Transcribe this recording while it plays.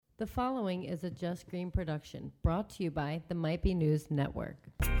The following is a Just Green production brought to you by the Might Be News Network.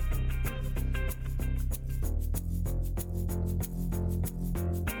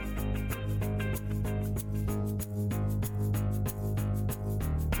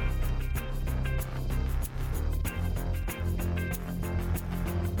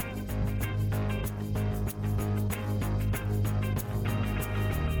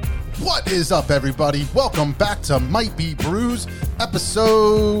 What is up, everybody? Welcome back to Might Be Brews,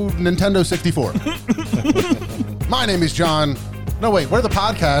 episode Nintendo 64. My name is John. No, wait, we're the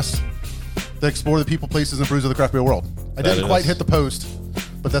podcast that explore the people, places, and brews of the craft beer world. I didn't quite hit the post,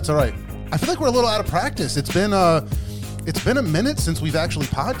 but that's all right. I feel like we're a little out of practice. It's been a minute since we've actually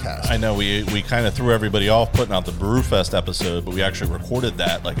podcasted. I know we kind of threw everybody off putting out the Brewfest episode, but we actually recorded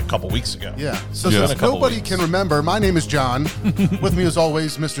that like a couple weeks ago. Yeah. So since nobody can remember, my name is John. With me as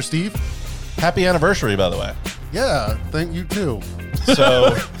always, Mr. Steve. Happy anniversary, by the way. Yeah, thank you too.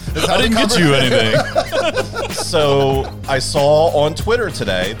 So I didn't get you anything. So I saw on Twitter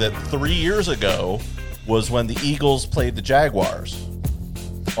today that 3 years ago was when the Eagles played the Jaguars.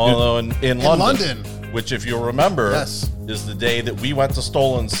 Although in London. Which, if you'll remember, is the day that we went to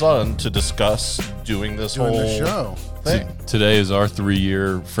Stolen Sun to discuss doing the show thing. Today is our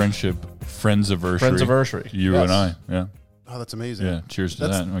 3-year friendship friends-iversary. You and I, yeah. Oh, that's amazing. Yeah, cheers to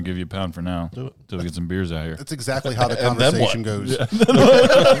that. I'll give you a pound for now till we get some beers out here. That's exactly how the conversation goes. Yeah.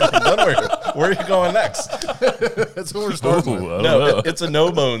 Where are you going next? That's what we're starting with. No, it's a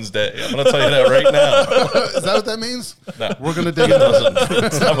no-bones day. I'm going to tell you that right now. Is that what that means? No. We're going to dig into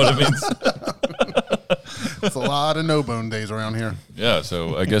That's not what it means. It's a lot of no-bone days around here. Yeah,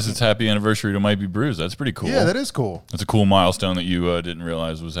 so I guess it's happy anniversary to Might Be Brews. That's pretty cool. Yeah, that is cool. That's a cool milestone that you didn't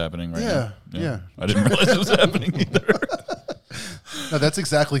realize was happening right now. Yeah. I didn't realize it was happening either. No, that's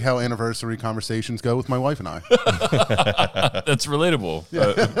exactly how anniversary conversations go with my wife and I. That's relatable.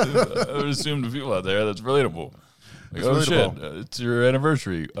 Yeah. I would assume to people out there that's relatable. Like, oh, shit, it's your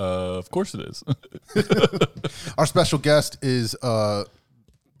anniversary. Of course it is. Our special guest is the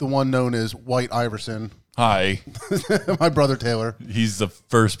one known as White Iverson. Hi. My brother Taylor. He's the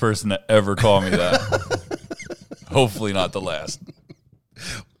first person to ever call me that. Hopefully not the last.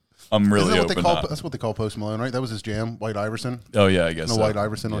 I'm really hoping not. That's what they call Post Malone, right? That was his jam, White Iverson. Oh, yeah, I guess no so. White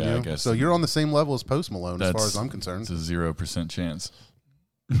Iverson on you. I guess. So you're on the same level as Post Malone as far as I'm concerned. It's a 0% chance.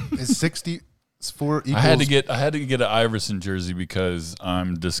 Is 64 equals... I had to get an Iverson jersey because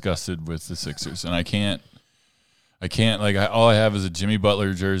I'm disgusted with the Sixers, and I can't all I have is a Jimmy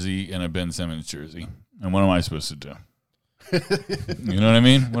Butler jersey and a Ben Simmons jersey. And what am I supposed to do? You know what I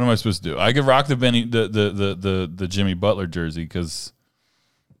mean? What am I supposed to do? I could rock the Jimmy Butler jersey because,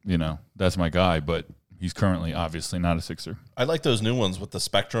 you know, that's my guy, but he's currently obviously not a Sixer. I like those new ones with the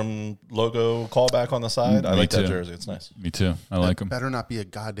Spectrum logo callback on the side. I like that jersey. It's nice. Me too. I like them. Better not be a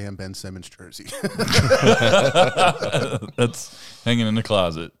goddamn Ben Simmons jersey. That's hanging in the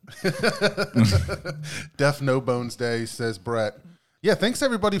closet. Def No Bones Day, says Brett. Yeah, thanks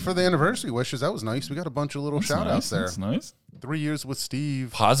everybody for the anniversary wishes. That was nice. We got a bunch of little shout outs there. That's nice. 3 years with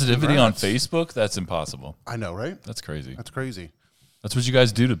Steve. Positivity on Facebook? That's impossible. I know, right? That's crazy. That's crazy. That's what you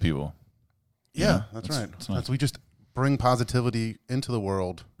guys do to people. Yeah, that's right. Nice. We just bring positivity into the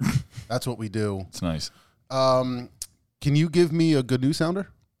world. That's what we do. It's nice. Can you give me a good news sounder?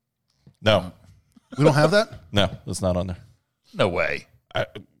 No. We don't have that? No, it's not on there. No way.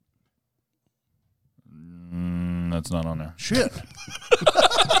 That's not on there. Shit.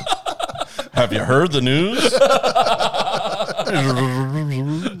 Have you heard the news?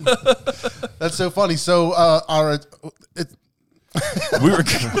 That's so funny. So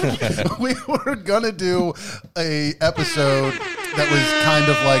we were gonna do a episode that was kind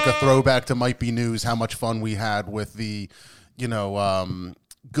of like a throwback to Might Be News. How much fun we had with the,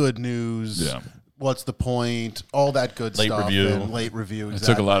 good news. Yeah. What's the point? All that good late stuff. Review. Late review.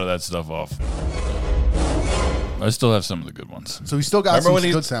 Exactly. I took a lot of that stuff off. I still have some of the good ones. So we still got some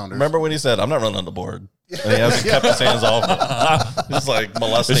good sounders. Remember when he said, "I'm not running the board," and he hasn't kept his hands off it. He's like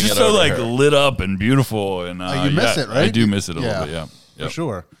molesting it's just it so over like here. lit up and beautiful, and you miss it, right? I do miss it a little bit. Yeah, for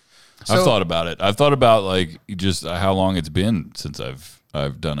sure. I've thought about it. I've thought about like just how long it's been since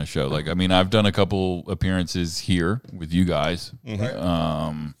I've done a show. Like, I mean, I've done a couple appearances here with you guys.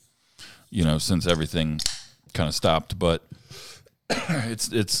 Mm-hmm. Since everything kind of stopped, but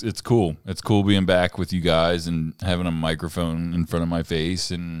it's cool. It's cool being back with you guys and having a microphone in front of my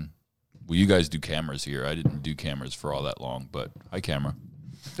face. And you guys do cameras here. I didn't do cameras for all that long, but hi, camera.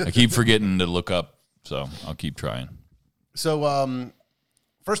 I keep forgetting to look up, so I'll keep trying. So,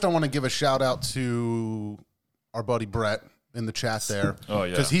 first I want to give a shout out to our buddy Brett in the chat there. Oh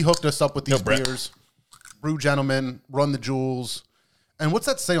yeah, because he hooked us up with these beers. Brew Gentlemen, Run the Jewels. And what's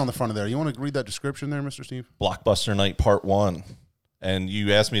that say on the front of there? You want to read that description there, Mr. Steve? Blockbuster Night Part 1. And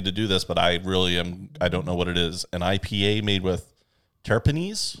you asked me to do this, but I don't know what it is. An IPA made with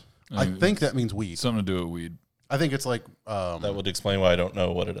terpenes? I think that means weed. Something to do with weed. I think it's like... that would explain why I don't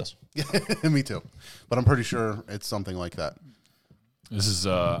know what it is. Me too. But I'm pretty sure it's something like that. This is,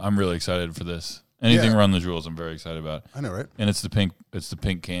 I'm really excited for this. Anything Run the Jewels, I'm very excited about. I know, right? And it's the pink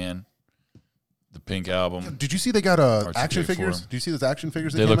can, the pink album. Did you see they got action figures? Do you see those action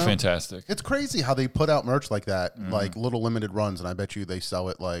figures? They look fantastic. It's crazy how they put out merch like that, like little limited runs, and I bet you they sell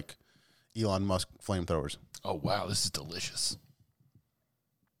it like Elon Musk flamethrowers. Oh, wow. This is delicious.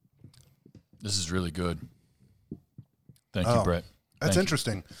 This is really good. Thank you, Brett. That's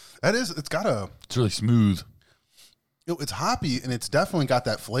interesting. That is, it's got a... It's really smooth. It's hoppy, and it's definitely got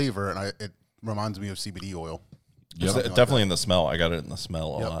that flavor, and it reminds me of CBD oil. It's definitely in the smell. I got it in the smell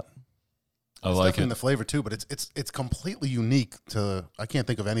a lot. I It's like definitely it. in the flavor too, but it's completely unique to. I can't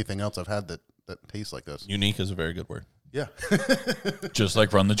think of anything else I've had that tastes like this. Unique is a very good word. Yeah. Just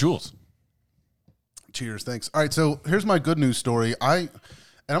like Run the Jewels. Cheers. Thanks. All right. So here's my good news story. I'm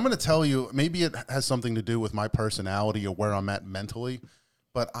going to tell you. Maybe it has something to do with my personality or where I'm at mentally,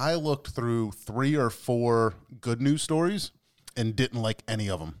 but I looked through 3 or 4 good news stories and didn't like any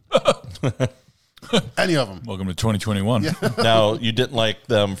of them. Any of them. Welcome to 2021. Yeah. Now, you didn't like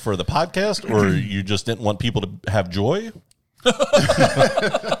them for the podcast, or you just didn't want people to have joy? That's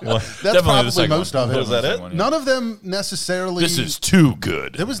Definitely probably most of it. Was that it? None of them necessarily. This is too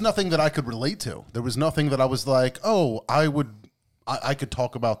good. There was nothing that I could relate to. There was nothing that I was like, oh, I could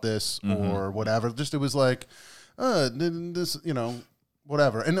talk about this or whatever. Just it was like, this,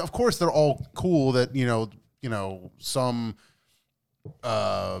 whatever. And of course, they're all cool. That some,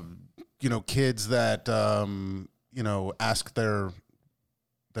 kids that ask their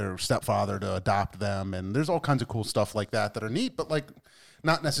stepfather to adopt them, and there's all kinds of cool stuff like that are neat, but like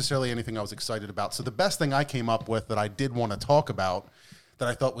not necessarily anything I was excited about. So the best thing I came up with that I did want to talk about that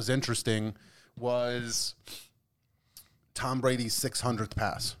I thought was interesting was Tom Brady's 600th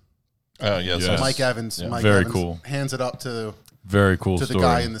pass. Oh, yes. So Mike Evans, Very cool. hands it up to Very cool the story.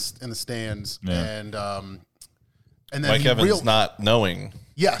 guy in the stands, and then Mike Evans not knowing.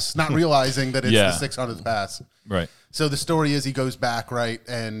 Yes, not realizing that it's the 600th pass. Right. So the story is he goes back, right,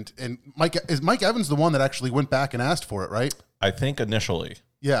 and Mike Evans the one that actually went back and asked for it, right? I think initially.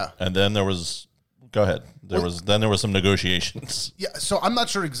 Yeah. And then there was. Go ahead. There was some negotiations. Yeah. So I'm not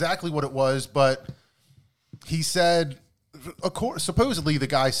sure exactly what it was, but he said, supposedly the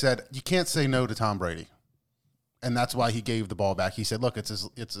guy said you can't say no to Tom Brady. And that's why he gave the ball back. He said, "Look, it's his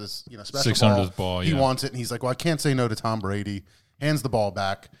special 600th ball. He wants it." And he's like, "Well, I can't say no to Tom Brady." Hands the ball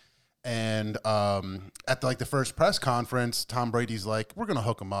back, and at the first press conference, Tom Brady's like, "We're gonna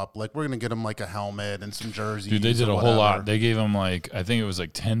hook him up. Like, we're gonna get him like a helmet and some jerseys." Dude, they did a whole lot. They gave him I think it was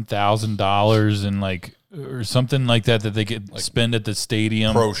like $10,000 and or something like that they could spend at the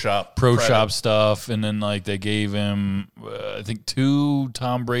stadium. Pro shop stuff, and then they gave him I think 2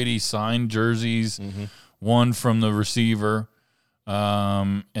 Tom Brady signed jerseys. Mm-hmm. One from the receiver,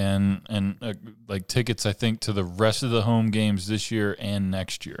 and tickets, I think, to the rest of the home games this year and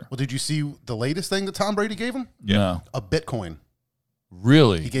next year. Well, did you see the latest thing that Tom Brady gave him? Yeah. No. A Bitcoin.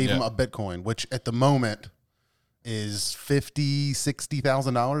 Really? He gave him a Bitcoin, which at the moment is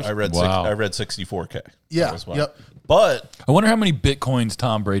 $50,000-$60,000. I read $64K. Yeah. Yep. But I wonder how many Bitcoins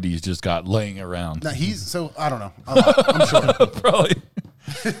Tom Brady's just got laying around. Now I don't know. I'm sure.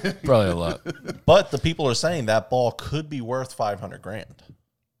 Probably a lot. But the people are saying that ball could be worth $500,000.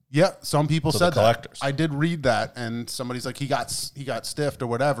 Yeah, some people said that. I did read that, and somebody's like he got stiffed or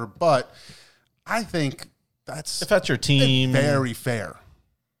whatever. But I think if that's your team, very fair.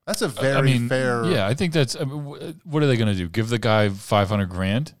 That's a very fair. Yeah, I think that's. What are they going to do? Give the guy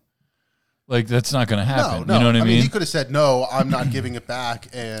 $500,000? That's not going to happen. No. You know what I mean? He could have said, "No, I'm not giving it back,"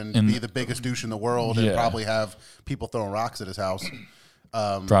 and be the biggest douche in the world, and probably have people throwing rocks at his house.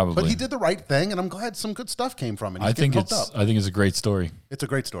 Probably, but he did the right thing, and I'm glad some good stuff came from it. I think it's a great story. It's a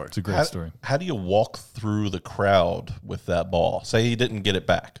great story. It's a great story. How do you walk through the crowd with that ball? Say he didn't get it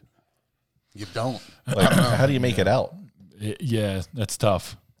back. You don't. How do you make it out? Yeah, that's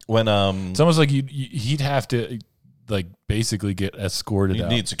tough. When it's almost like he'd have to basically get escorted out. You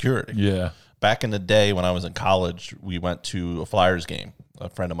need security. Yeah. Back in the day when I was in college, we went to a Flyers game. A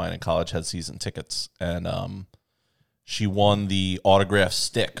friend of mine in college had season tickets, and she won the autograph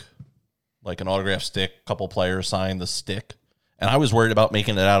stick, an autograph stick. A couple players signed the stick, and I was worried about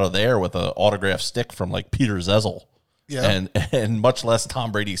making it out of there with an autograph stick from Peter Zezel, and much less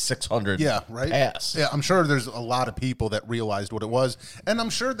Tom Brady's 600 pass. Yeah, I'm sure there's a lot of people that realized what it was, and I'm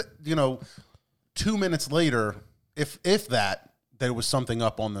sure that 2 minutes later, if that, there was something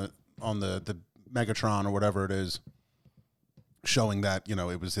up on the Megatron or whatever it is, showing that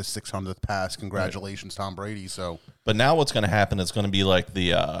it was his 600th pass. Congratulations, Tom Brady. So, but now what's going to happen? It's going to be like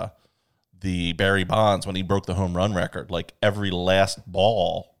the Barry Bonds when he broke the home run record. Like every last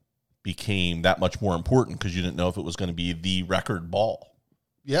ball became that much more important because you didn't know if it was going to be the record ball.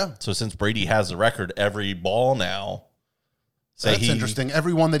 Yeah. So since Brady has the record, every ball now. That's interesting.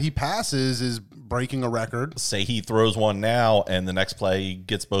 Every one that he passes is breaking a record. Say he throws one now, and the next play he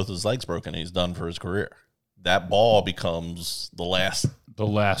gets both his legs broken, and he's done for his career. That ball becomes the last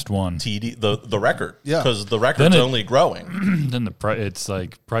one TD, the record. Yeah, because the record's only growing. Then it's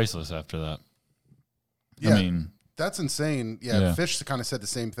like priceless after that. Yeah, I mean, that's insane. Yeah, Fish kind of said the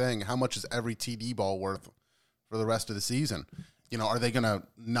same thing. How much is every TD ball worth for the rest of the season? Are they going to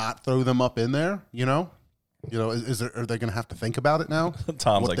not throw them up in there? Are they going to have to think about it now?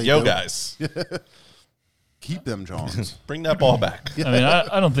 Tom's like, yo, guys. Keep them, Johns. Bring that ball back. I mean,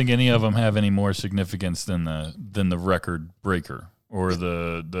 I don't think any of them have any more significance than the record breaker or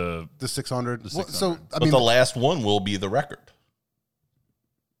the 600. The 600. So, but the last one will be the record.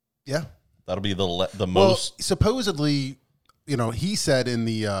 Yeah. That'll be the most. Well, supposedly, he said in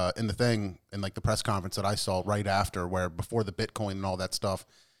the thing, in like the press conference that I saw right after, where before the Bitcoin and all that stuff,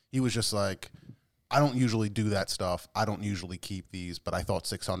 he was just like, I don't usually do that stuff. I don't usually keep these, but I thought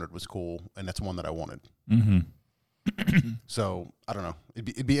 600 was cool, and that's one that I wanted. Mm-hmm. So, I don't know.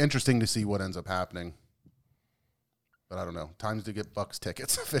 It'd be interesting to see what ends up happening. But I don't know. Times to get Bucks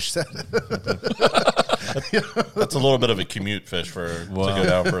tickets, Fish said. That's a little bit of a commute, Fish, to go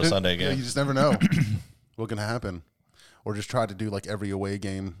down for a Sunday game. Yeah, you just never know what can happen. Or just try to do like every away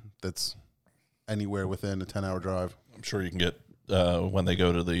game that's anywhere within a 10-hour drive. I'm sure you can get, when they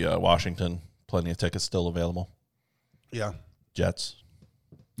go to the Washington, plenty of tickets still available. Yeah. Jets.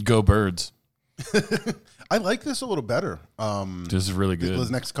 Go Birds. I like this a little better. This is really good. Those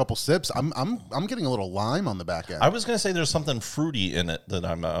next couple sips, I'm getting a little lime on the back end. I was going to say there's something fruity in it that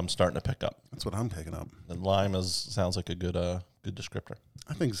I'm starting to pick up. That's what I'm picking up. And lime sounds like a good descriptor.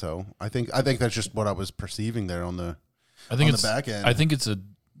 I think so. I think that's just what I was perceiving there on the back end. I think it's a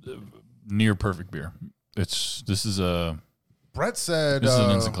near perfect beer. This is a Brett said this is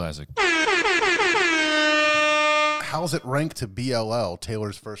an instant classic. How's it ranked to BLL,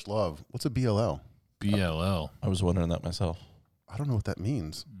 Taylor's First Love? What's a BLL? BLL. I was wondering that myself. I don't know what that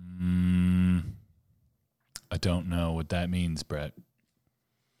means. I don't know what that means, Brett.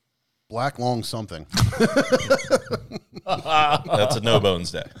 Black long something. That's a no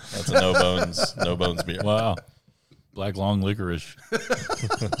bones day. That's a no bones beer. Wow. Black long licorice.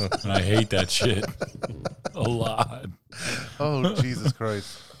 And I hate that shit a lot. Oh, Jesus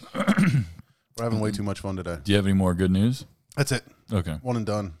Christ. We're having way too much fun today. Do you have any more good news? That's it. Okay. One and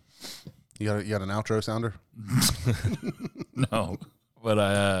done. You got an outro sounder? No, but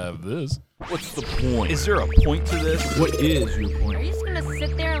I have this. What's the point? Is there a point to this? What is your point? Are you just going to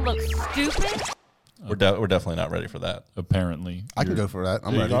sit there and look stupid? We're definitely not ready for that. Apparently. I can go for that. I'm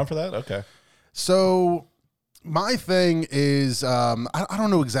Are you ready. going for that? Okay. So my thing is, I don't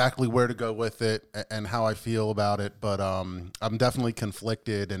know exactly where to go with it and how I feel about it, but I'm definitely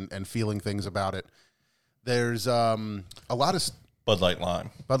conflicted and feeling things about it. There's a lot of Bud Light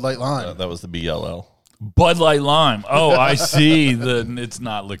Lime. Bud Light Lime. That was the BLL. Bud Light Lime. Oh, I see. It's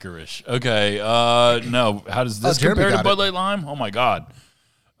not licorice. Okay. No. How does this Jeremy compare to got Bud it. Light Lime? Oh my God.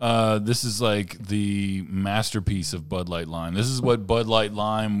 This is like the masterpiece of Bud Light Lime. This is what Bud Light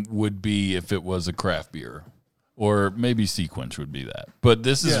Lime would be if it was a craft beer, or maybe Sequence would be that. But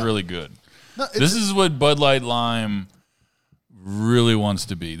this is really good. No, This is what Bud Light Lime really wants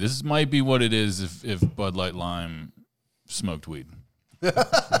to be. This might be what it is if Bud Light Lime smoked weed.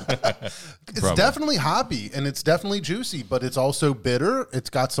 It's definitely hoppy and it's definitely juicy, but it's also bitter. It's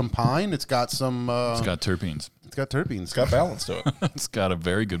got some pine. It's got some. It's got terpenes. It's got terpenes. It's got balance to it. It's got a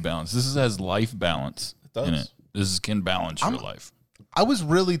very good balance. This has life balance does. in it. This can balance your life. I was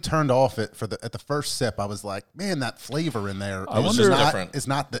really turned off at the first sip. I was like, man, that flavor in there different. is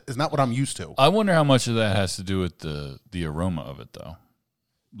not what I'm used to. I wonder how much of that has to do with the aroma of it, though.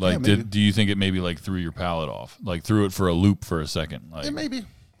 Like, do you think it maybe like threw your palate off? Like threw it for a loop for a second? Like, Yeah,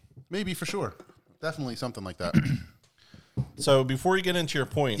 maybe for sure, definitely something like that. So before you get into your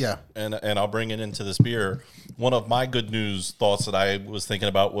point, Yeah. and I'll bring it into this beer, one of my good news thoughts that I was thinking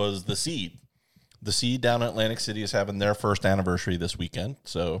about was the Seed. The Seed down in Atlantic City is having their first anniversary this weekend.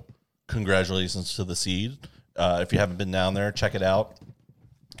 So congratulations to the Seed. If you haven't been down there, check it out.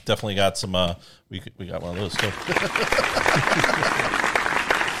 Definitely got some, we got one of those too.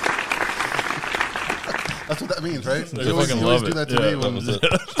 That's what that means, right? They You always fucking do love that to it. me. Yeah, When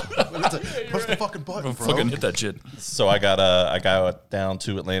That was it. push the fucking button, bro. Fucking hit that shit. So I got down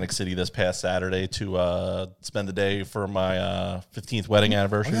to Atlantic City this past Saturday to spend the day for my 15th wedding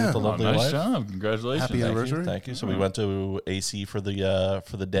anniversary with the Oh, lovely nice wife. job. Congratulations. Happy anniversary. Thank you. So we went to AC for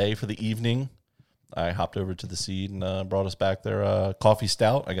the day, for the evening. I hopped over to the Seed and brought us back their coffee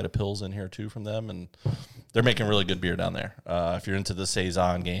stout. I got a Pils in here too from them, and they're making really good beer down there. If you're into the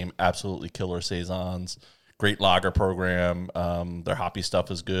Saison game, absolutely killer Saisons. Great lager program. Their hoppy stuff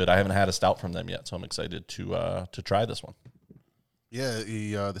is good. I haven't had a stout from them yet, so I'm excited to try this one. Yeah,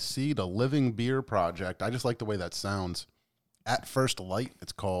 the Seed, a living beer project. I just like the way that sounds. At First Light,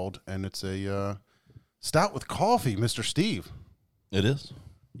 it's called, and it's a stout with coffee, Mr. Steve. It is.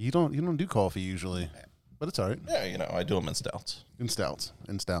 You don't do coffee usually, but it's all right. Yeah, I do them in stouts. In stouts.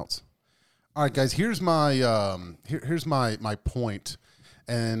 All right, guys. Here's my here's my point,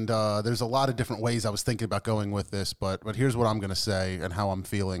 and there's a lot of different ways I was thinking about going with this, but here's what I'm going to say and how I'm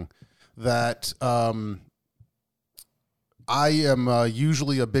feeling. That I am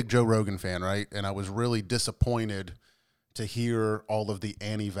usually a big Joe Rogan fan, right? And I was really disappointed to hear all of the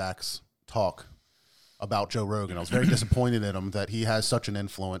anti-vax talk about Joe Rogan. I was very disappointed in him that he has such an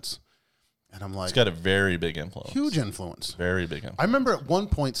influence. And I'm like, It's got a very big influence. huge influence. Very big influence. I remember at one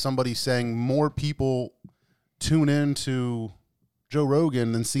point somebody saying more people tune in to Joe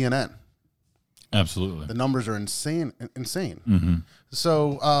Rogan than CNN. Absolutely. The numbers are insane.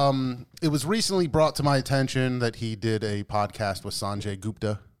 So it was recently brought to my attention that he did a podcast with Sanjay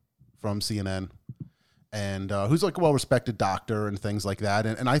Gupta from CNN. And who's like a well-respected doctor and things like that.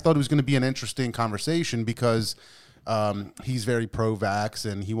 And I thought it was going to be an interesting conversation because he's very pro-vax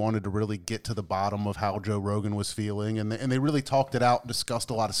and he wanted to really get to the bottom of how Joe Rogan was feeling. And they really talked it out, discussed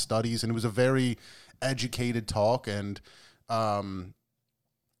a lot of studies, and it was a very educated talk. And, I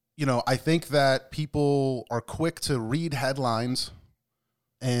think that people are quick to read headlines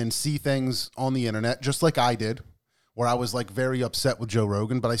and see things on the internet, just like I did, where I was like very upset with Joe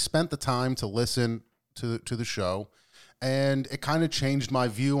Rogan. But I spent the time to listen to the show, and it kind of changed my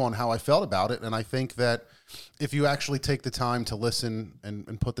view on how I felt about it. And I think that if you actually take the time to listen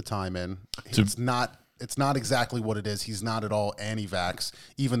and put the time in, it's not exactly what it is. He's not at all anti-vax,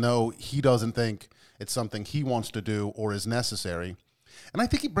 even though he doesn't think it's something he wants to do or is necessary. And I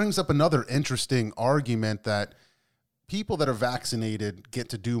think he brings up another interesting argument that people that are vaccinated get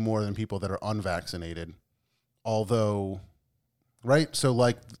to do more than people that are unvaccinated. Although, right? So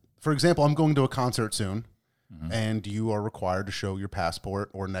like, for example, I'm going to a concert soon, and you are required to show your passport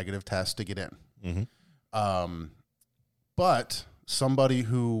or negative test to get in. But somebody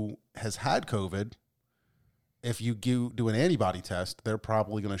who has had COVID, if you do an antibody test, they're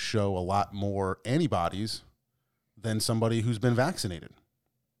probably going to show a lot more antibodies than somebody who's been vaccinated.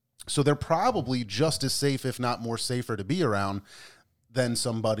 So they're probably just as safe, if not more safer to be around than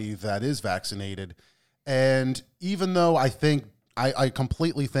somebody that is vaccinated. And even though I think I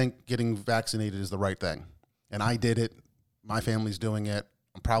completely think getting vaccinated is the right thing. And I did it. My family's doing it.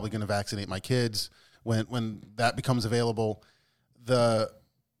 I'm probably going to vaccinate my kids when that becomes available. I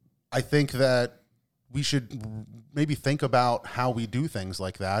think that we should maybe think about how we do things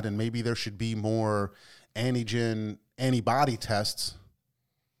like that. And maybe there should be more antibody tests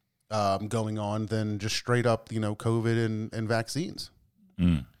going on than just straight up, COVID and vaccines.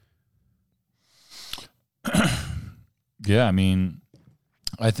 Yeah, I mean,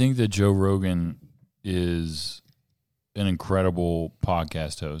 I think that Joe Rogan is an incredible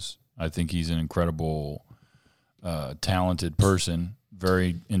podcast host. I think he's an incredible, talented person,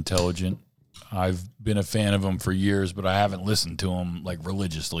 very intelligent. I've been a fan of him for years, but I haven't listened to him like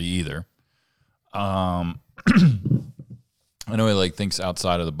religiously either. I know he like thinks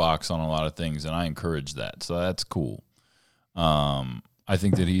outside of the box on a lot of things, and I encourage that. So that's cool. I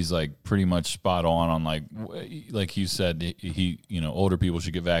think that he's like pretty much spot on like you said, he older people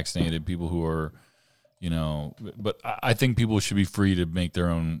should get vaccinated, people who are, but I think people should be free to make their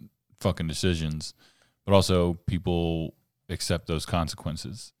own fucking decisions, but also people accept those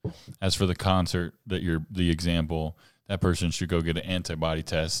consequences. As for the concert that the example, that person should go get an antibody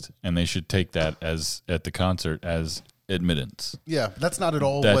test, and they should take that as at the concert as admittance. Yeah, that's not at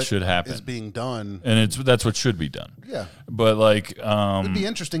all that what should happen. Is being done. And that's what should be done. Yeah. But like it'd be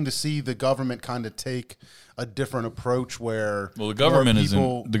interesting to see the government kind of take a different approach where the government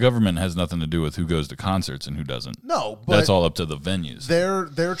the government has nothing to do with who goes to concerts and who doesn't. No, but that's all up to the venues.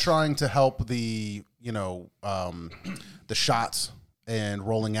 They're trying to help the the shots and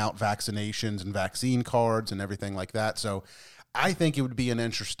rolling out vaccinations and vaccine cards and everything like that. So I think it would be an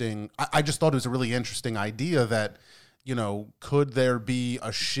interesting I just thought it was a really interesting idea that could there be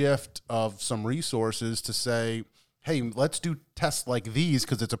a shift of some resources to say, hey, let's do tests like these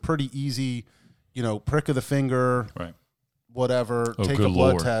because it's a pretty easy, prick of the finger, right? Whatever, Oh, take good a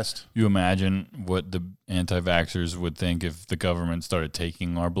blood Lord. test. You imagine what the anti-vaxxers would think if the government started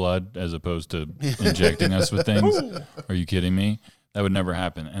taking our blood as opposed to injecting us with things? Are you kidding me? That would never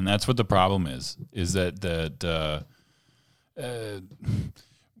happen. And that's what the problem is that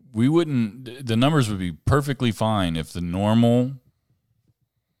we wouldn't, the numbers would be perfectly fine if the normal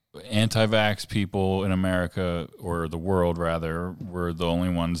anti-vax people in America, or the world rather, were the only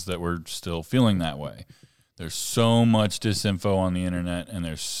ones that were still feeling that way. There's so much disinfo on the internet, and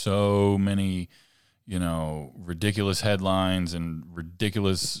there's so many, ridiculous headlines and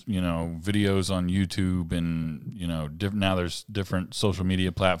ridiculous, videos on YouTube, and now there's different social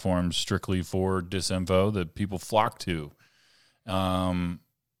media platforms strictly for disinfo that people flock to, and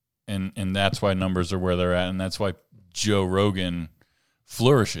that's why numbers are where they're at, and that's why Joe Rogan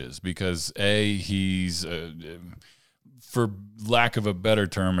flourishes, because he's for lack of a better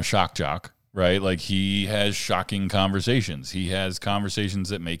term, a shock jock. Right? Like, he has shocking conversations. He has conversations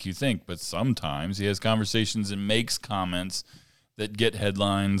that make you think, but sometimes he has conversations and makes comments that get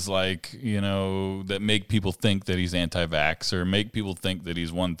headlines like, that make people think that he's anti-vax, or make people think that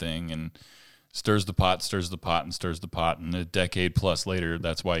he's one thing, and stirs the pot, and a decade plus later,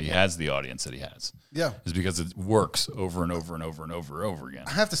 that's why he has the audience that he has. Yeah. Is because it works over and over and over and over and over again.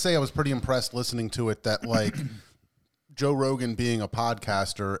 I have to say I was pretty impressed listening to it that, like, Joe Rogan being a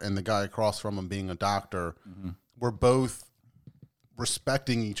podcaster and the guy across from him being a doctor, were both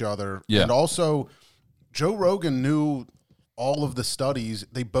respecting each other. Yeah. And also, Joe Rogan knew all of the studies.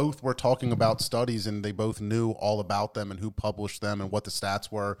 They both were talking about studies, and they both knew all about them and who published them and what the stats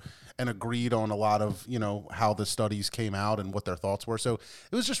were, and agreed on a lot of, how the studies came out and what their thoughts were. So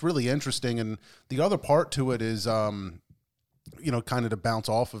it was just really interesting. And the other part to it is, kind of to bounce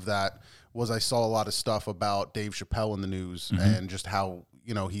off of that, was I saw a lot of stuff about Dave Chappelle in the news, and just how,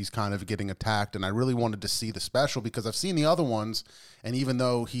 he's kind of getting attacked. And I really wanted to see the special, because I've seen the other ones, and even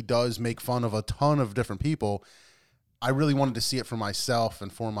though he does make fun of a ton of different people, I really wanted to see it for myself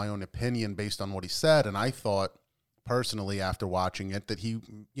and form my own opinion based on what he said. And I thought personally, after watching it, that he,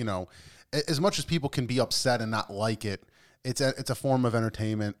 as much as people can be upset and not like it, it's a form of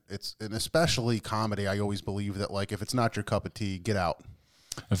entertainment. And especially comedy. I always believe that, like, if it's not your cup of tea, get out.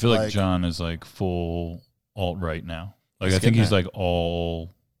 I feel like John is like full alt-right now. Like, I think he's like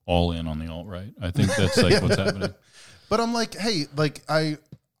all in on the alt-right. I think that's like what's happening. But I'm like, hey, like,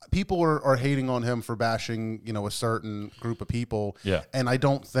 people are hating on him for bashing, a certain group of people. Yeah. And I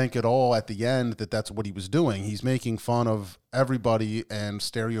don't think at all at the end that that's what he was doing. He's making fun of everybody and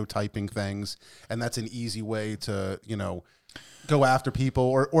stereotyping things. And that's an easy way to, go after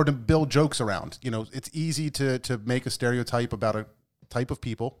people or to build jokes around. It's easy to make a stereotype about a type of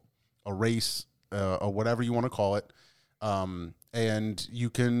people, a race, or whatever you want to call it. And you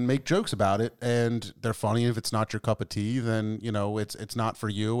can make jokes about it, and they're funny. If it's not your cup of tea, then, it's not for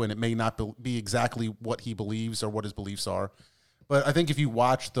you, and it may not be exactly what he believes or what his beliefs are. But I think if you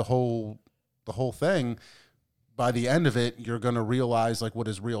watch the whole thing, by the end of it, you're going to realize, like, what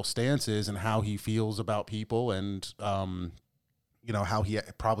his real stance is and how he feels about people, and, how he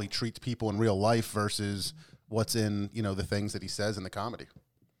probably treats people in real life versus what's in, the things that he says in the comedy.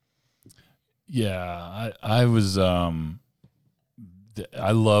 Yeah, I was I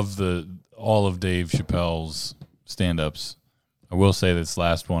love all of Dave Chappelle's stand-ups. I will say this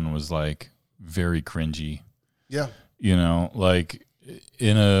last one was like very cringy. Yeah. Like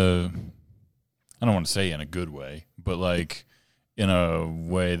in a, I don't want to say in a good way, but like in a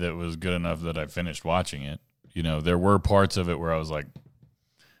way that was good enough that I finished watching it. There were parts of it where I was like,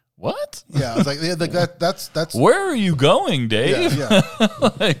 what? Yeah, I was like, that's. Where are you going, Dave? Yeah.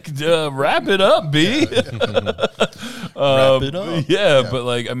 Like, wrap it up, B. Wrap it up. Yeah, but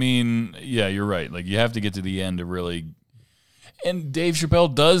like, I mean, yeah, you're right. Like, you have to get to the end to really. And Dave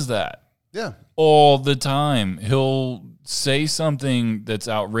Chappelle does that. Yeah. All the time. He'll say something that's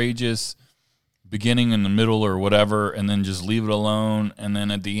outrageous, beginning, in the middle, or whatever, and then just leave it alone. And then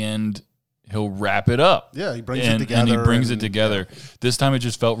at the end, he'll wrap it up. Yeah, he brings it together. And he brings it together. Yeah. This time it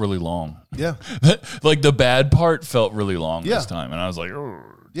just felt really long. Yeah. Like the bad part felt really long this time. And I was like, oh.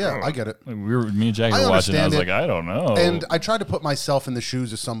 Yeah, I get it. Me and Jackie were watching, and I was like, I don't know. And I tried to put myself in the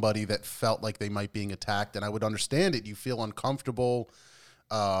shoes of somebody that felt like they might being attacked, and I would understand it. You feel uncomfortable.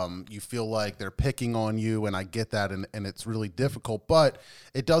 You feel like they're picking on you, and I get that, and it's really difficult. But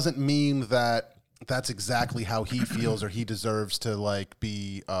it doesn't mean that that's exactly how he feels, or he deserves to like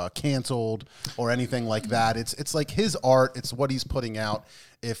be canceled or anything like that. It's like his art. It's what he's putting out.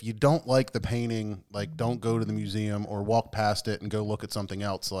 If you don't like the painting, like don't go to the museum or walk past it and go look at something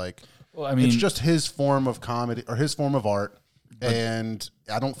else. Like, well, I mean, it's just his form of comedy or his form of art. And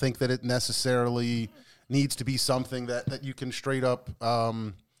I don't think that it necessarily needs to be something that you can straight up,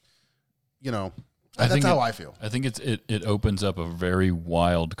 that's how I feel. I think it opens up a very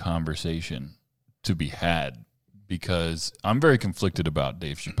wild conversation to be had, because I'm very conflicted about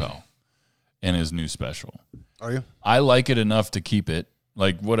Dave Chappelle and his new special. Are you? I like it enough to keep it.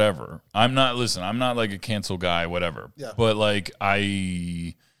 Like, whatever. I'm not like a cancel guy, whatever. Yeah. But like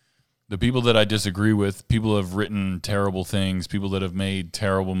the people that I disagree with, people have written terrible things, people that have made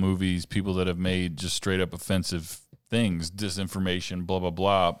terrible movies, people that have made just straight up offensive things, disinformation, blah, blah,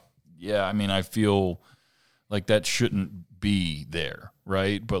 blah. Yeah, I mean, I feel like that shouldn't be there,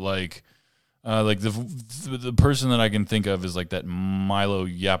 right? But like the person that I can think of is like that Milo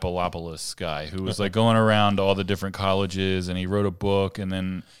Yiannopoulos guy who was like going around all the different colleges, and he wrote a book, and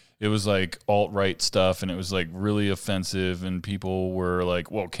then it was like alt-right stuff, and it was like really offensive, and people were like,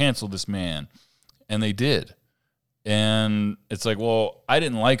 well, cancel this man. And they did. And it's like, well, I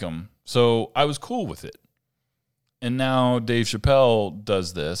didn't like him, so I was cool with it. And now Dave Chappelle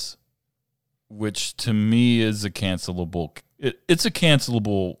does this, which to me is a cancelable. It's a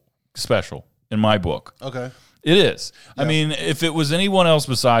cancelable special in my book. Okay. It is. Yeah. I mean, if it was anyone else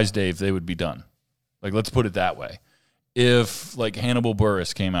besides Dave, they would be done. Like, let's put it that way. If like Hannibal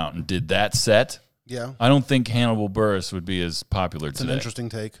Buress came out and did that set, yeah, I don't think Hannibal Buress would be as popular it's today. an interesting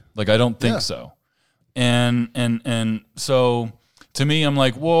take. Like, I don't think so. And so to me, I'm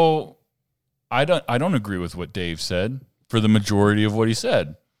like, well, I don't agree with what Dave said for the majority of what he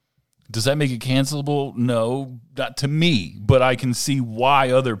said. Does that make it cancelable? No, not to me, but I can see why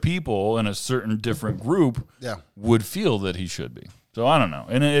other people in a certain different group would feel that he should be. So I don't know.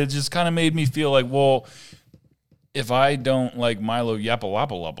 And it just kind of made me feel like, well, if I don't like Milo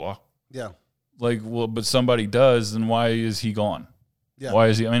Yiannopoulos, like, well, but somebody does, then why is he gone? Yeah. Why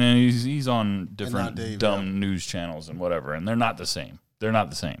is he? I mean, he's on different dumb news channels and whatever, and they're not the same. They're not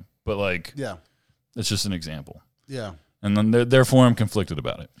the same. But like, it's just an example. Yeah. And then therefore I'm conflicted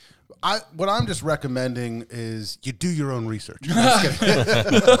about it. What I'm just recommending is you do your own research.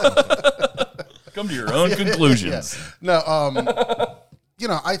 Come to your own conclusions. No,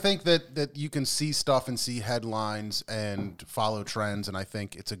 I think that you can see stuff and see headlines and follow trends, and I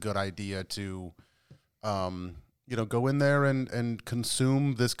think it's a good idea to, go in there and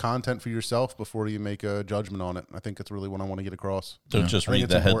consume this content for yourself before you make a judgment on it. I think that's really what I want to get across. Don't just read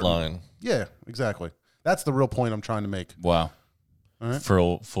the headline. Yeah, exactly. That's the real point I'm trying to make. Wow. Right.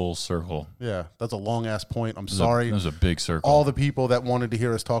 Full circle. Yeah, that's a long-ass point. I'm sorry. That was a big circle. All the people that wanted to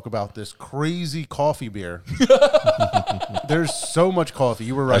hear us talk about this crazy coffee beer. There's so much coffee.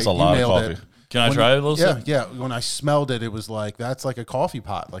 You were right. That's a lot of coffee. Can I try a little sip? Yeah. When I smelled it, it was like, that's like a coffee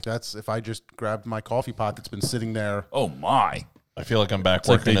pot. Like, that's if I just grabbed my coffee pot that's been sitting there. Oh, my. I feel like I'm back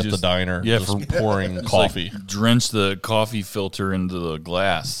working at the diner. Yeah, just pouring coffee. Like drench the coffee filter into the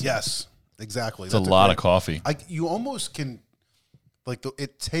glass. Yes, exactly. It's a lot of coffee. You almost can... Like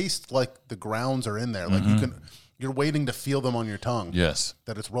it tastes like the grounds are in there. Like you're waiting to feel them on your tongue. Yes,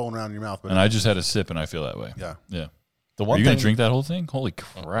 that it's rolling around in your mouth. But and I just had a sip, and I feel that way. Yeah. Are you gonna drink that whole thing? Holy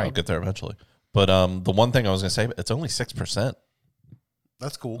crap! I'll get there eventually. But the one thing I was gonna say, it's only 6%.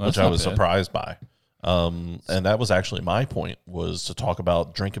 That's cool. Which I was surprised by. And that was actually my point, was to talk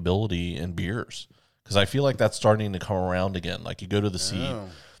about drinkability in beers, because I feel like that's starting to come around again. Like you go to the sea,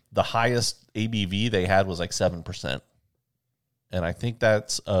 the highest ABV they had was like 7%. And I think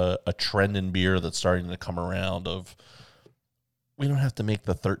that's a trend in beer that's starting to come around of, we don't have to make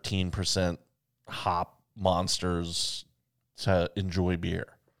the 13% hop monsters to enjoy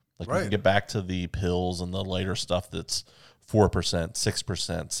beer. Like we can get back to the pills and the lighter stuff that's 4%, 6%,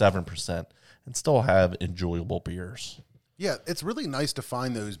 7%, and still have enjoyable beers. Yeah, it's really nice to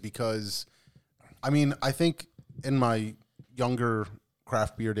find those because, I mean, I think in my younger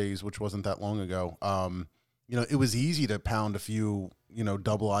craft beer days, which wasn't that long ago, it was easy to pound a few,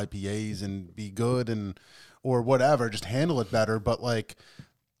 double IPAs and be good or whatever, just handle it better. But like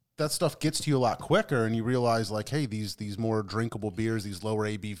that stuff gets to you a lot quicker, and you realize like, hey, these more drinkable beers, these lower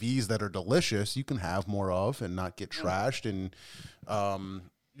ABVs that are delicious, you can have more of and not get trashed. And,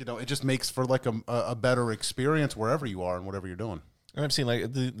 it just makes for like a better experience wherever you are and whatever you're doing. And I've seen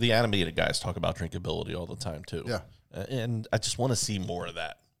like the animated guys talk about drinkability all the time too. Yeah. And I just want to see more of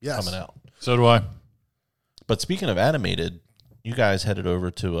that coming out. So do I. But speaking of animated, you guys headed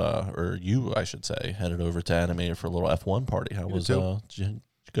over to, headed over to Animated for a little F1 party. How was, did you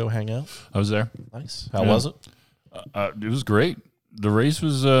Go hang out? I was there. Nice. How was it? It was great. The race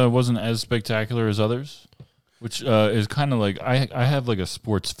wasn't as spectacular as others, which is kind of like I have like a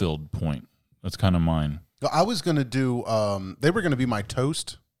sports filled point. That's kind of mine. I was going to do. They were going to be my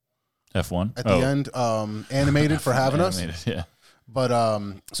toast F1 at the end, animated for having us. Yeah. But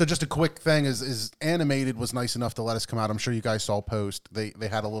so just a quick thing is Animated was nice enough to let us come out. I'm sure you guys saw post. They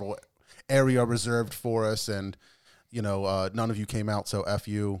had a little area reserved for us, and none of you came out, so F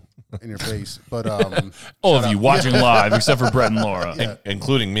you in your face. But all of you watching live, except for Brett and Laura,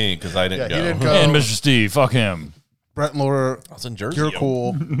 including me because I didn't go. He didn't go. And Mr. Steve. Fuck him. Brett and Laura, I was in Jersey. you're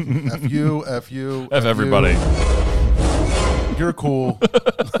cool. F you, F you, F everybody. You're cool.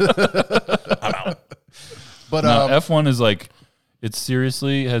 I'm out. But No, F1 is like, it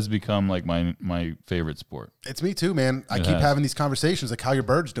seriously has become like my favorite sport. it's me too, man. I It keep has. having these conversations like, how your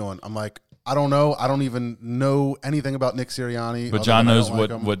bird's doing? I'm like, I don't know. I don't even know anything about Nick Sirianni. But other John than I knows don't like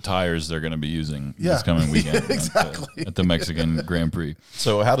him. what tires they're going to be using Yeah. this coming weekend Exactly. at the Mexican Grand Prix.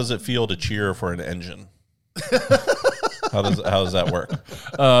 So how does it feel to cheer for an engine? How does that work?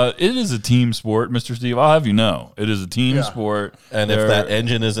 It is a team sport, Mr. Steve. I'll have you know, it is a team sport. And if that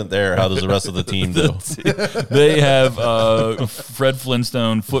engine isn't there, how does the rest of the team do? They have Fred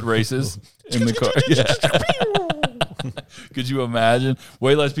Flintstone foot races in the car. Yeah. Could you imagine?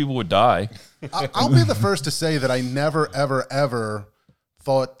 Way less people would die. I'll be the first to say that I never, ever, ever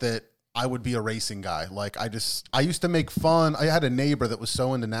thought that I would be a racing guy. Like I used to make fun. I had a neighbor that was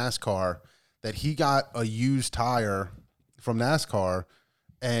so into NASCAR that he got a used tire from NASCAR,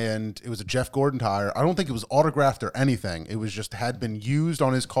 and it was a Jeff Gordon tire. I don't think it was autographed or anything. It was just had been used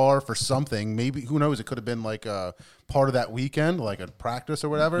on his car for something. Maybe, who knows? It could have been like a part of that weekend, like a practice or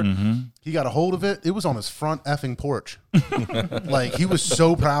whatever. Mm-hmm. He got a hold of it. It was on his front effing porch. Like, he was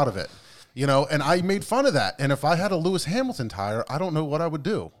so proud of it. And I made fun of that. And if I had a Lewis Hamilton tire, I don't know what I would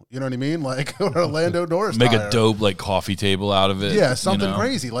do. You know what I mean? Like, or a Lando Norris Make tire. a dope like coffee table out of it. Yeah, something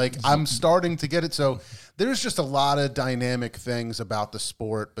crazy. Like, I'm starting to get it. So there's just a lot of dynamic things about the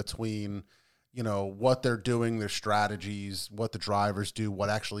sport between, what they're doing, their strategies, what the drivers do, what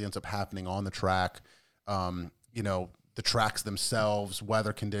actually ends up happening on the track, the tracks themselves,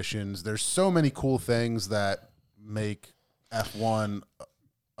 weather conditions. There's so many cool things that make F1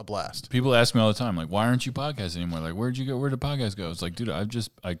 a blast. People ask me all the time, like, why aren't you podcasting anymore? Like, where'd you go? Where'd the podcast go? It's like, dude,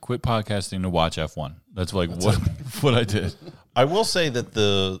 I quit podcasting to watch F1. That's like what I did. I will say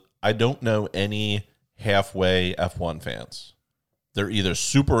that I don't know any halfway F1 fans. They're either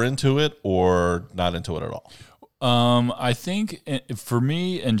super into it or not into it at all. I think for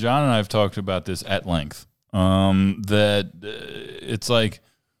me, and John and I have talked about this at length, that it's like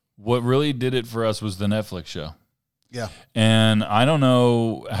what really did it for us was the Netflix show. Yeah. And I don't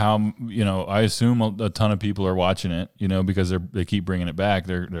know how, I assume a ton of people are watching it, because they keep bringing it back.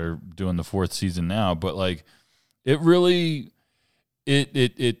 They're doing the 4th season now, but like it really,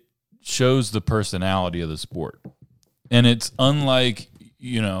 it shows the personality of the sport. And it's unlike,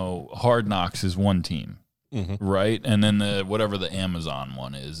 Hard Knocks is one team, right? And then whatever the Amazon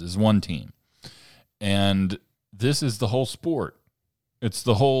one is one team. And this is the whole sport. It's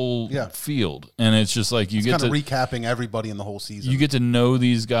the whole field, and it's just like you get kind to of recapping everybody in the whole season. You get to know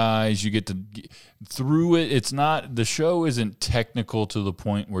these guys. You get to through it. It's not the show isn't technical to the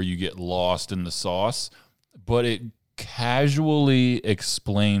point where you get lost in the sauce, but it casually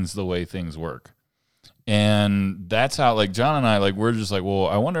explains the way things work, and that's how like John and I like we're just like, well,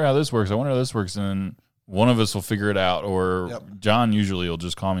 I wonder how this works. I wonder how this works, and then one of us will figure it out, or John usually will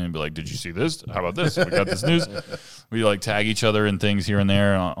just call me and be like, did you see this? How about this? We got this news. We like tag each other in things here and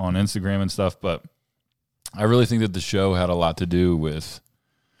there on Instagram and stuff. But I really think that the show had a lot to do with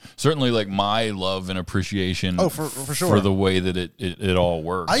certainly like my love and appreciation for sure. for the way that it all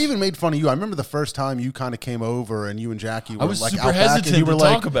works. I even made fun of you. I remember the first time you kind of came over and you and Jackie were I was like super out back, hesitant and you were to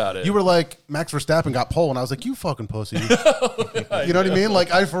like, talk about it. You were like, Max Verstappen got pole, and I was like, you fucking pussy. You know what I mean?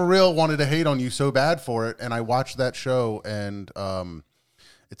 Like, I for real wanted to hate on you so bad for it, and I watched that show, and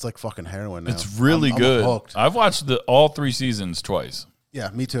it's like fucking heroin now. It's really I'm good. hooked. I've watched all 3 seasons twice. Yeah,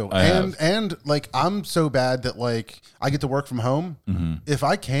 me too. I have. And like, I'm so bad that like I get to work from home. Mm-hmm. If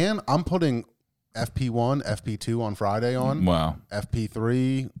I can, I'm putting FP1, FP2 on Friday on. Wow.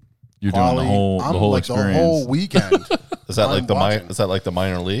 FP3. You're quali. doing the whole I'm whole like experience. the whole weekend. Is that I'm like watching. is that like the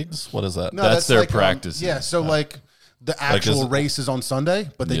minor leagues? What is that? No, That's their like, practice. Yeah, so like the Like, actual is it- race is on Sunday,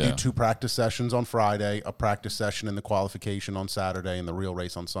 but they Yeah. do 2 practice sessions on Friday, a practice session in the qualification on Saturday, and the real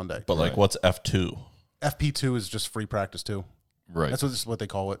race on Sunday. But like, what's F2? FP2 is just free practice too. Right. That's what they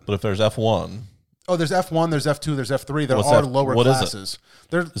call it. But if there's F1, Oh, there's F1, there's F2, there's F3. There What's are F- lower what is it? classes.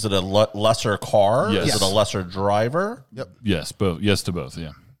 There, is it a lesser car? Yes. Is it a lesser driver? yep. Yes, both. Yes to both.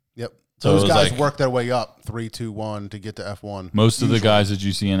 Yeah. Yep. So Those guys like, work their way up 3, 2, 1 to get to F1. Most of the guys that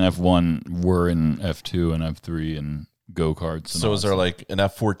you see in F1 were in F2 and F3 and go-karts. So is there like an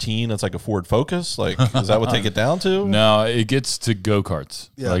F14 that's like a Ford Focus? Like, is that what they get down to? No, it gets to go-karts.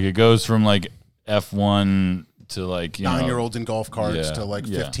 Yeah. Like it goes from like F1 to like 9-year-olds in golf carts Yeah, to like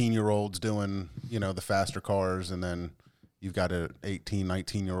yeah. 15-year-olds doing, the faster cars, and then you've got an 18,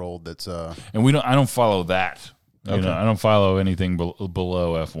 19-year-old that's And I don't follow that. Okay. I don't follow anything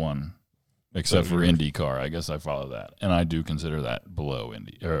below F1 except for IndyCar. I guess I follow that, and I do consider that below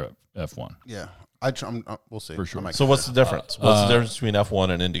F1 yeah. We'll see. for sure. So what's the difference? What's the difference between F1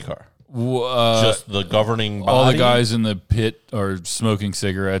 and IndyCar? Just the governing body? all the guys in the pit are smoking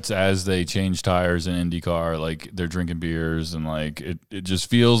cigarettes as they change tires in IndyCar. Like they're drinking beers, and like it just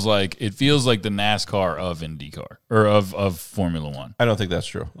feels like the NASCAR of IndyCar or of Formula One. I don't think that's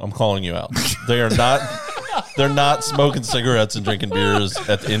true. I'm calling you out. They are not. They're not smoking cigarettes and drinking beers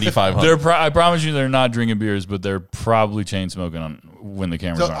at the Indy 500. I promise you, they're not drinking beers, but they're probably chain smoking when the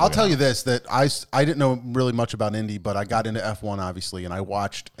cameras. So aren't I'll looking tell on. you this, that I didn't know really much about Indy, but I got into F1 obviously, and I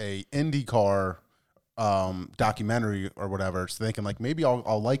watched a IndyCar documentary or whatever, so thinking like maybe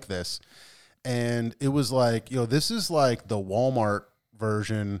I'll like this, and it was like this is like the Walmart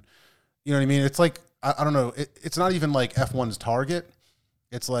version. You know what I mean? It's like I don't know. It's not even like F1's Target.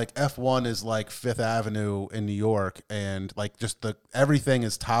 It's like F1 is like Fifth Avenue in New York, and like just everything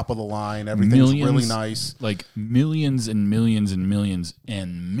is top of the line. Everything's really nice. Like millions and millions and millions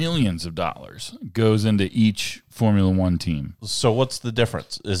and millions of dollars goes into each Formula One team. So what's the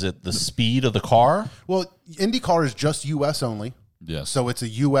difference? Is it the speed of the car? Well, IndyCar is just U.S. only. Yes. So it's a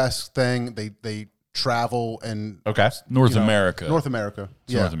U.S. thing. They travel and Okay. North America. North America.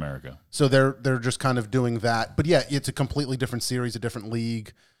 It's Yeah. North America. So they're just kind of doing that. But yeah, it's a completely different series, a different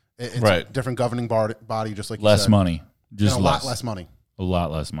league. It's Right. a different governing body, just like you Less said. money. Just And a lot less money. A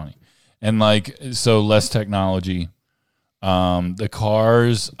lot less money. And like, so less technology. The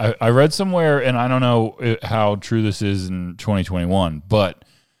cars, I read somewhere, and I don't know how true this is in 2021, but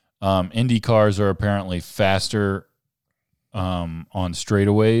Indy cars are apparently faster on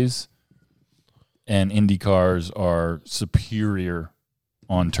straightaways, and Indy cars are superior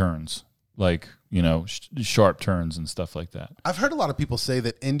on turns, like, sharp turns and stuff like that. I've heard a lot of people say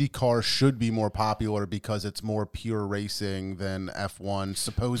that IndyCar should be more popular because it's more pure racing than F1,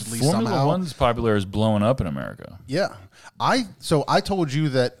 supposedly Formula somehow. One's popular is blowing up in America. Yeah. So I told you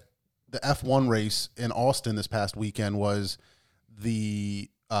that the F1 race in Austin this past weekend was the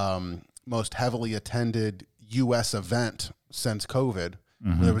most heavily attended U.S. event since COVID.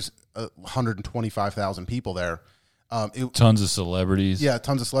 Mm-hmm. There was 125,000 people there. Tons of celebrities. Yeah,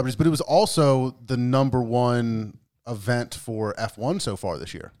 tons of celebrities. But it was also the number one event for F1 so far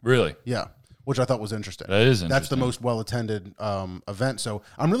this year. Really? Yeah, which I thought was interesting. That is That's the interesting. most well-attended event. So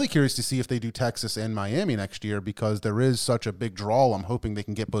I'm really curious to see if they do Texas and Miami next year because there is such a big draw. I'm hoping they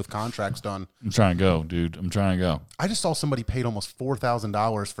can get both contracts done. I'm trying to go, dude. I'm trying to go. I just saw somebody paid almost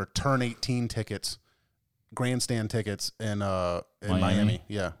 $4,000 for turn 18 tickets, grandstand tickets in Miami.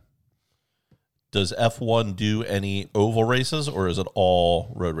 Yeah. Does F1 do any oval races, or is it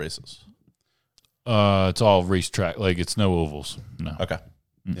all road races? It's all racetrack. Like, it's no ovals. No. Okay.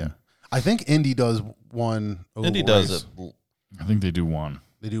 Yeah. I think Indy does one oval Indy does race. it. I think they do one.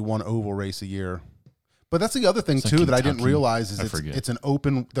 They do one oval race a year. But that's the other thing, It's too, like that I didn't Kentucky. realize is I it's forget. an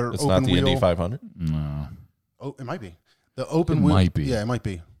open, they're It's open not the wheel. Indy 500. No. Oh, it might be. The open It wheel. might be. Yeah, it might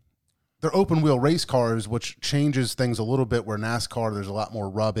be. They're open wheel race cars, which changes things a little bit. Where NASCAR, there's a lot more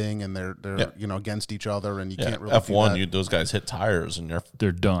rubbing, and they're Yeah. against each other, and you Yeah. can't really F1, do that. those guys hit tires, and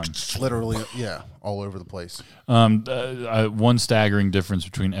They're done. Literally, yeah, all over the place. One staggering difference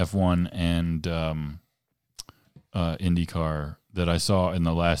between F1 and IndyCar that I saw in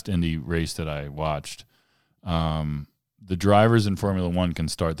the last Indy race that I watched. The drivers in Formula One can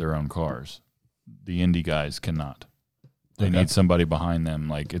start their own cars. The Indy guys cannot. They Okay. need somebody behind them.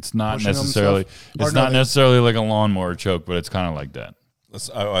 Like, it's not Pushing them necessarily stuff? Or it's no, not they- necessarily like a lawnmower choke, but it's kind of like that.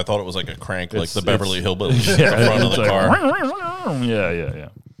 I thought it was like a crank, like It's- the Beverly it's- Hillbillies in front of it's the like, car. Yeah.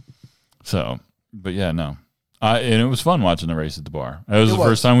 So, but yeah, no. And it was fun watching the race at the bar. It was It the was.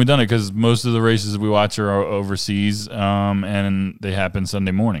 first time we've done it because most of the races we watch are overseas, and they happen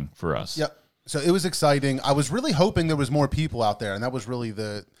Sunday morning for us. Yep. So it was exciting. I was really hoping there was more people out there, and that was really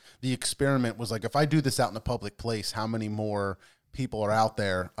the experiment. Was like, if I do this out in a public place, how many more people are out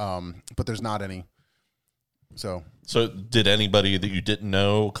there? But there's not any. So Did anybody that you didn't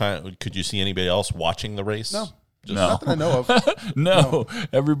know, could you see anybody else watching the race? No. Just, No. not that I know of. No,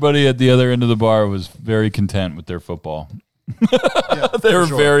 everybody at the other end of the bar was very content with their football. Yeah, They were for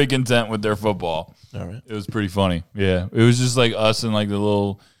sure. very content with their football. All right. It was pretty funny. Yeah, it was just like us and like the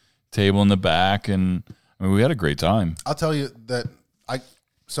little table in the back, and I mean, we had a great time. I'll tell you that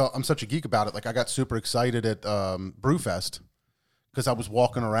I'm such a geek about it. Like, I got super excited at Brewfest because I was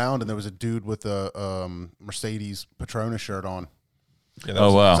walking around and there was a dude with a Mercedes Petronas shirt on. Yeah,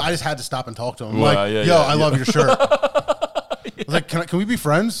 Oh, wow. So I just had to stop and talk to him. Wow, Like, yeah, yo, yeah, I love your shirt. I was like, can we be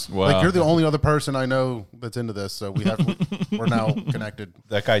friends? Wow. Like, you're the only other person I know that's into this, so we're now connected.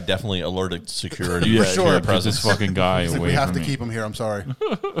 That guy definitely alerted security. Yeah, sure. yeah, get this fucking guy He's like, away we have from to me. keep him here. I'm sorry.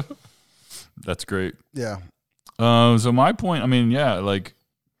 That's great. Yeah. So my point, I mean, yeah, like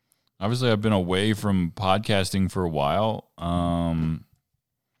obviously I've been away from podcasting for a while. A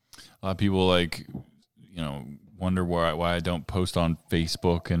lot of people wonder why I don't post on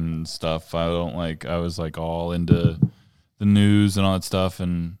Facebook and stuff. I was like all into the news and all that stuff,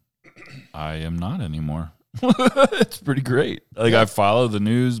 and I am not anymore. It's pretty great. Like, I follow the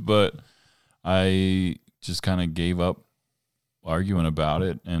news, but I just kind of gave up arguing about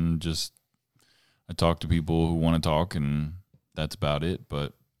it, and just I talk to people who want to talk, and that's about it.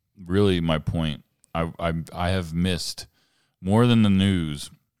 But really, my point, I have missed more than the news.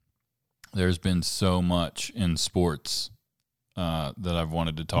 There's been so much in sports that I've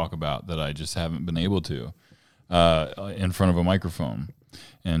wanted to talk about that I just haven't been able to in front of a microphone.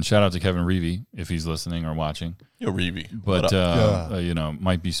 And shout out to Kevin Reevy if he's listening or watching. Yo, Reevy. But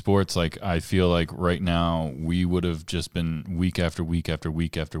might be sports. Like, I feel like right now we would have just been week after week after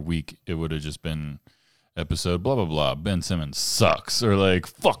week after week. It would have just been episode blah blah blah. Ben Simmons sucks, or like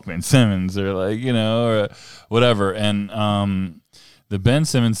fuck Ben Simmons, or like or whatever. And the Ben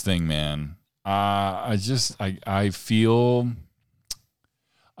Simmons thing, man. I feel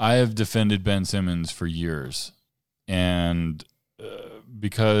I have defended Ben Simmons for years, and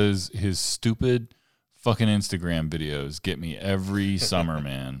because his stupid fucking Instagram videos get me every summer,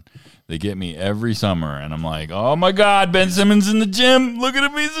 man. They get me every summer, and I'm like, oh my God, Ben Simmons in the gym. Look at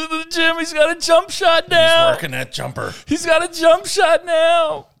him, he's in the gym. He's got a jump shot now. He's working that jumper. He's got a jump shot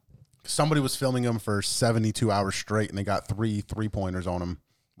now. Somebody was filming him for 72 hours straight, and they got 3-pointers on him.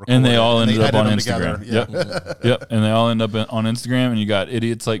 And they all ended up on edited them Instagram. together. Yeah. Yep. And they all end up on Instagram, and you got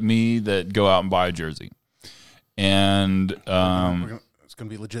idiots like me that go out and buy a jersey. And It's going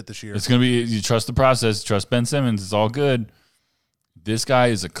to be legit this year. it's going to be, you trust the process, trust Ben Simmons, it's all good. This guy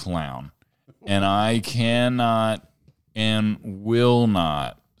is a clown. And I cannot and will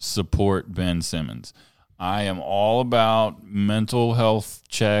not support Ben Simmons. I am all about mental health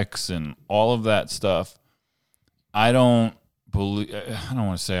checks and all of that stuff. I don't want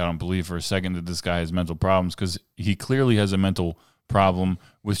to say I don't believe for a second that this guy has mental problems, because he clearly has a mental problem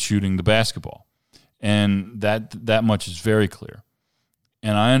with shooting the basketball. And that much is very clear.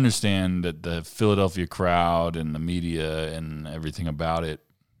 And I understand that the Philadelphia crowd and the media and everything about it,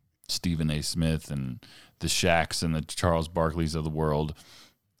 Stephen A. Smith and the Shaqs and the Charles Barkleys of the world,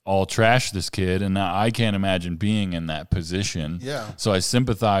 all trash this kid, and I can't imagine being in that position. Yeah. So I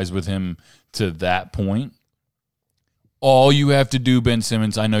sympathize with him to that point. All you have to do, Ben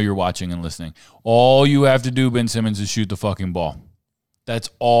Simmons, I know you're watching and listening. All you have to do, Ben Simmons, is shoot the fucking ball.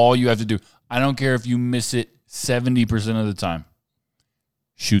 That's all you have to do. I don't care if you miss it 70% of the time.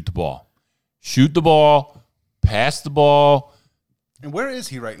 Shoot the ball. Shoot the ball. Pass the ball. And where is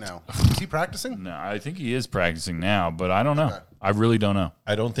he right now? Is he practicing? No, I think he is practicing now, but I don't know. Okay. I really don't know.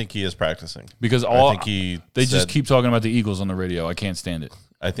 I don't think he is practicing. Because they just keep talking about the Eagles on the radio. I can't stand it.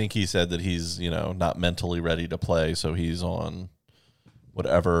 I think he said that he's, not mentally ready to play, so he's on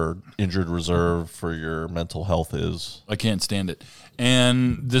whatever injured reserve for your mental health is. I can't stand it.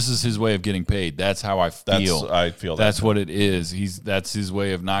 And this is his way of getting paid. That's how I feel. I feel that's that. what it is. That's his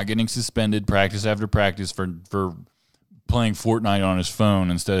way of not getting suspended practice after practice for playing Fortnite on his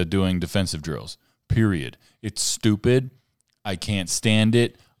phone instead of doing defensive drills. Period. It's stupid. I can't stand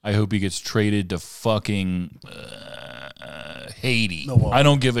it. I hope he gets traded to fucking Haiti. I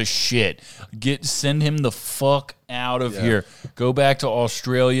don't give a shit. Send him the fuck out of here. Go back to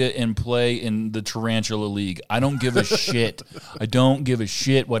Australia and play in the Tarantula League. I don't give a shit. I don't give a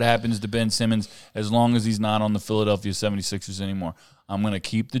shit what happens to Ben Simmons as long as he's not on the Philadelphia 76ers anymore. I'm going to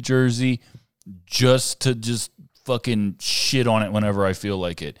keep the jersey just to fucking shit on it whenever I feel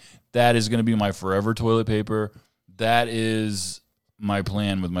like it. That is going to be my forever toilet paper. That is my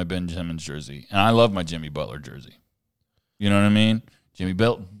plan with my Ben Simmons jersey. And I love my Jimmy Butler jersey. You know what I mean? Jimmy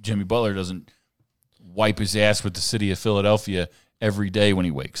Butler doesn't wipe his ass with the city of Philadelphia every day when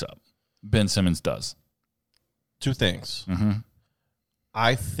he wakes up. Ben Simmons does. Two things. Mm-hmm.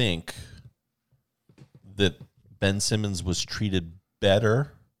 I think that Ben Simmons was treated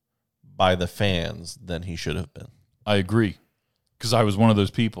better by the fans than he should have been. I agree. Because I was one of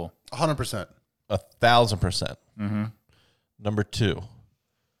those people. 100%. 1,000%. Mm-hmm. Number two,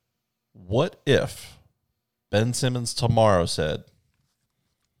 What if Ben Simmons tomorrow said,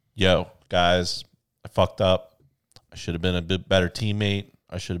 yo, guys, I fucked up. I should have been a bit better teammate.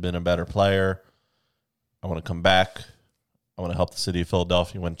 I should have been a better player. I want to come back. I want to help the city of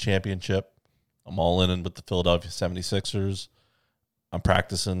Philadelphia win a championship. I'm all in with the Philadelphia 76ers. I'm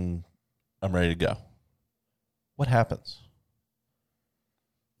practicing. I'm ready to go. What happens?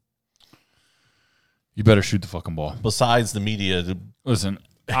 You better shoot the fucking ball. Besides the media. Listen,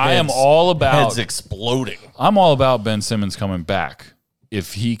 I am all about heads exploding. I'm all about Ben Simmons coming back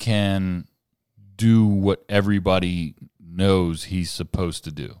if he can do what everybody knows he's supposed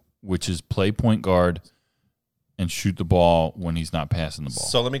to do, which is play point guard and shoot the ball when he's not passing the ball.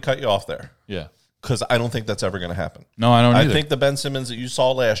 So let me cut you off there. Yeah. Because I don't think that's ever going to happen. No, I don't either. I think the Ben Simmons that you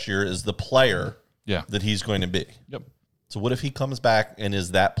saw last year is the player that he's going to be. Yep. So what if he comes back and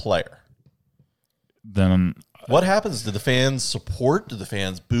is that player? Then what happens? Do the fans support? Do the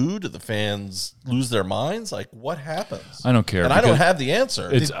fans boo? Do the fans lose their minds? Like, what happens? I don't care. And I don't have the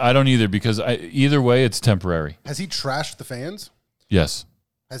answer. I don't either, because either way, it's temporary. Has he trashed the fans? Yes.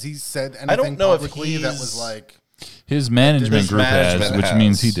 Has he said anything I don't know publicly if that was like... His management group has, which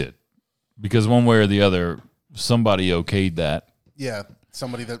means he did. Because one way or the other, somebody okayed that. Yeah,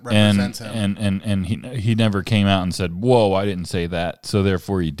 somebody that represents him. And he never came out and said, whoa, I didn't say that, so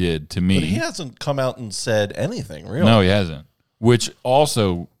therefore he did, to me. But he hasn't come out and said anything, really. No, he hasn't. Which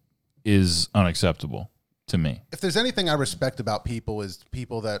also is unacceptable to me. If there's anything I respect about people is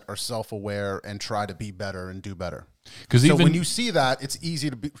people that are self-aware and try to be better and do better. So when you see that, it's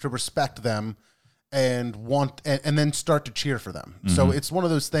easy to respect them and and then start to cheer for them. Mm-hmm. So it's one of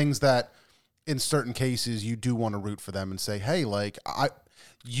those things that in certain cases you do want to root for them and say, hey, like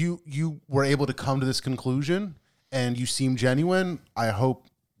you were able to come to this conclusion and you seem genuine. I hope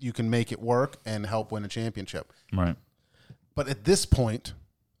you can make it work and help win a championship. Right. But at this point,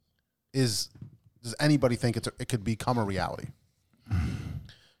 does anybody think it could become a reality?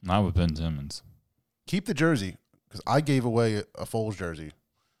 Not with Ben Simmons. Keep the jersey, because I gave away a Foles jersey.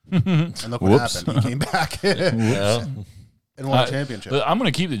 And look what happened. He came back and won a championship. I'm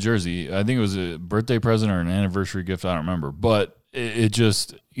going to keep the jersey. I think it was a birthday present or an anniversary gift. I don't remember. But it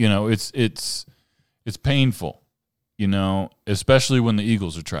just, it's painful, especially when the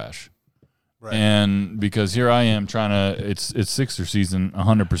Eagles are trash. Right. And because here I am trying to, it's Sixer season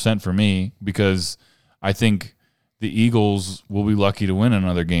 100% for me, because I think the Eagles will be lucky to win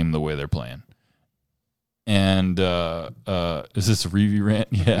another game the way they're playing. And is this a Reeve rant?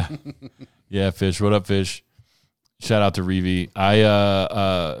 Yeah. Yeah, Fish. What up, Fish? Shout out to Reeve. Is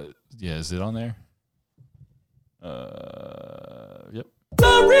it on there? Yep.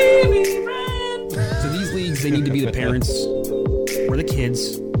 The Reeve rant. So these leagues, they need to be the parents. We're the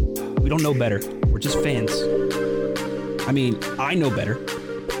kids. We don't know better. We're just fans. I mean, I know better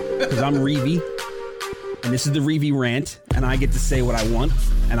because I'm Reeve, and this is the Reeve rant, and I get to say what I want,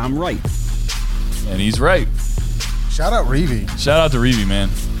 and I'm right. And he's right. Shout out Reeve. Shout out to Reeve, man.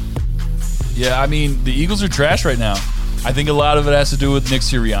 Yeah, I mean, the Eagles are trash right now. I think a lot of it has to do with Nick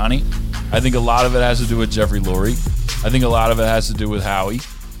Sirianni. I think a lot of it has to do with Jeffrey Lurie. I think a lot of it has to do with Howie.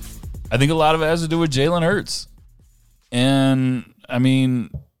 I think a lot of it has to do with Jalen Hurts. And, I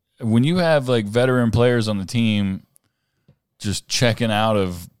mean, when you have, like, veteran players on the team just checking out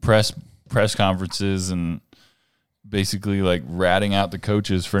of press conferences and basically like ratting out the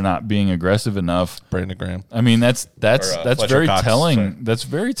coaches for not being aggressive enough. Brandon Graham. I mean, that's very Cox, telling. sorry. That's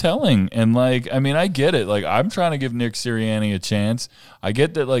very telling. And like, I mean, I get it. Like, I'm trying to give Nick Sirianni a chance. I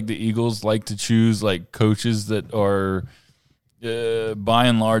get that like the Eagles like to choose like coaches that are by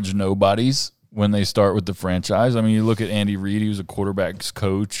and large nobodies when they start with the franchise. I mean, you look at Andy Reid, he was a quarterback's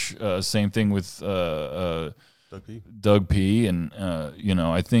coach. Same thing with Doug P. And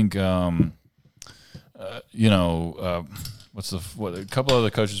I think a couple other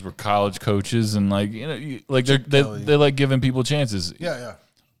coaches were college coaches, and like they like giving people chances. Yeah.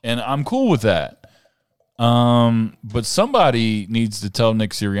 And I'm cool with that. But somebody needs to tell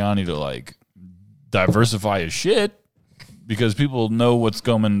Nick Sirianni to like diversify his shit, because people know what's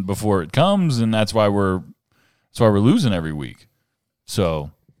coming before it comes, and that's why we're losing every week.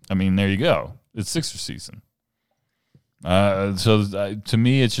 So I mean, there you go. It's Sixer season. To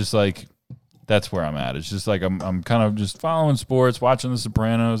me, it's just like, that's where I'm at. It's just like I'm kind of just following sports, watching The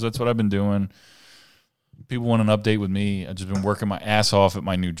Sopranos. That's what I've been doing. People want an update with me. I've just been working my ass off at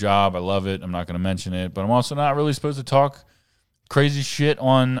my new job. I love it. I'm not going to mention it, but I'm also not really supposed to talk crazy shit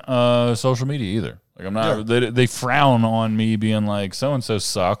on social media either. Like I'm not. Yeah. They frown on me being like so and so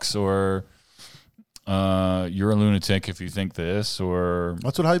sucks, or you're a lunatic if you think this, or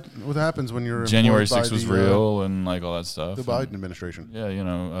That's what happens when you're January employed by 6th was the, real and like all that stuff. The Biden administration. Yeah, you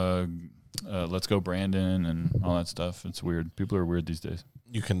know, let's go Brandon and all that stuff. It's weird. People are weird these days.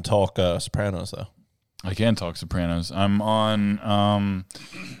 You can talk Sopranos though. I can talk Sopranos. I'm on.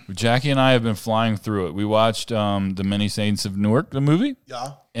 Jackie and I have been flying through it. We watched The Many Saints of Newark, the movie.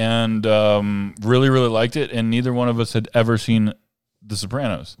 Yeah. And really, really liked it. And neither one of us had ever seen The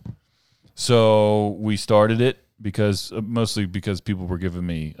Sopranos. So we started it mostly because people were giving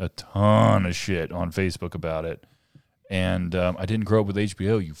me a ton of shit on Facebook about it. And I didn't grow up with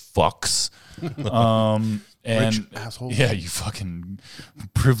HBO, you fucks. And Rich assholes. Yeah, you fucking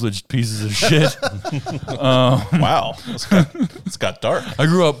privileged pieces of shit. Wow, it's got dark. I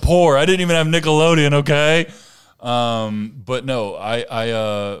grew up poor. I didn't even have Nickelodeon, okay? But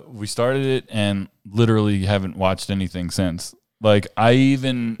no, we started it and literally haven't watched anything since. Like I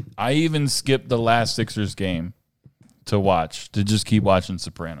even skipped the last Sixers game to just keep watching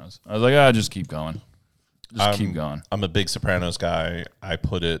Sopranos. I was like, just keep going. Keep going. I'm a big Sopranos guy. I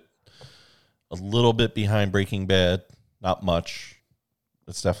put it a little bit behind Breaking Bad, not much.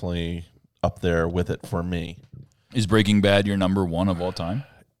 It's definitely up there with it for me. Is Breaking Bad your number one of all time?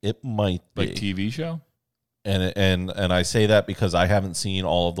 It might be. Like TV show? And I say that because I haven't seen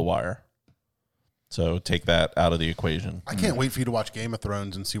all of The Wire. So take that out of the equation. I can't wait for you to watch Game of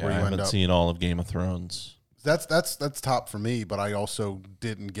Thrones and see where you end up. I haven't seen all of Game of Thrones. That's top for me, but I also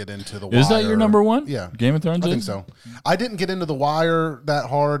didn't get into The Wire. Is that your number one? Yeah. Game of Thrones? I think so. I didn't get into The Wire that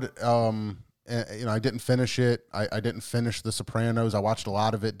hard. I didn't finish it. I didn't finish The Sopranos. I watched a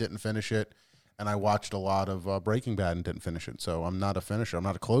lot of it, didn't finish it. And I watched a lot of Breaking Bad and didn't finish it. So I'm not a finisher. I'm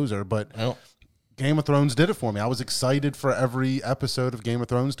not a closer, but Game of Thrones did it for me. I was excited for every episode of Game of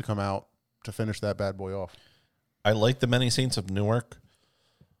Thrones to come out to finish that bad boy off. I like The Many Saints of Newark.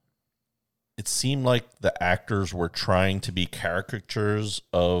 It seemed like the actors were trying to be caricatures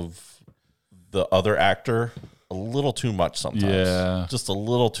of the other actor a little too much sometimes. Yeah. Just a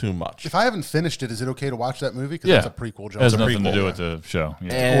little too much. If I haven't finished it, is it okay to watch that movie? Because it's a prequel. It has nothing prequel, to do with the show.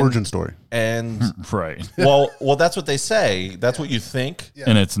 Yeah. And, origin story. And right. well, that's what they say. That's what you think. Yeah.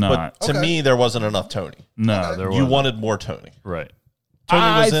 And it's not. But to me, there wasn't enough Tony. No, there wasn't. You wanted more Tony. Right. Tony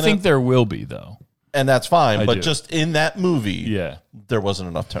was I in think it. there will be, though. And that's fine. I But do. just in that movie, Yeah. there wasn't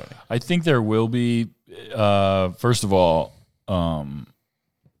enough Tony. I think there will be. First of all,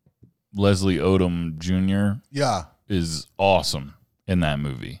 Leslie Odom Jr. Yeah. is awesome in that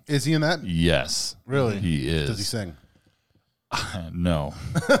movie. Is he in that? Yes. Really? He is. Does he sing? No.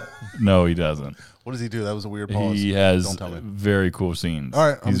 No, he doesn't. What does he do? That was a weird pause. He has Don't tell me. very cool scenes. All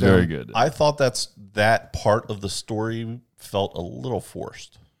right, I'm He's down. very good. I thought that part of the story felt a little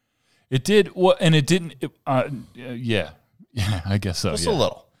forced. It did. Well, and it didn't. Yeah, I guess so. Just yeah. a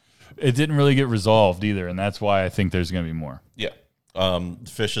little. It didn't really get resolved either, and that's why I think there's going to be more. Yeah.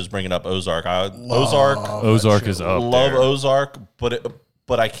 Fish is bringing up Ozark. Ozark is up Love there. Ozark,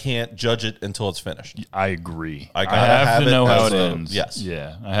 but I can't judge it until it's finished. I agree. I I gotta have have to it know how as it a- ends. yes.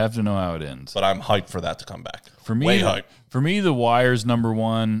 Yeah, I have to know how it ends. But I'm hyped for that to come back. For me, Way hyped. The Wire's number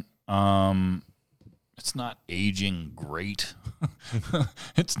one. It's not aging great.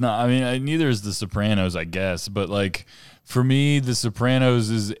 It's not. I mean, neither is The Sopranos, I guess. But like, for me, The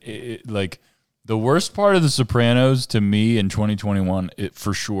Sopranos is like the worst part of The Sopranos to me in 2021. It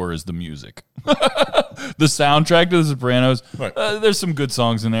for sure is the music. The soundtrack to The Sopranos. Right. There's some good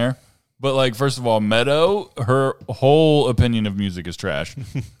songs in there. But like, first of all, Meadow, her whole opinion of music is trash,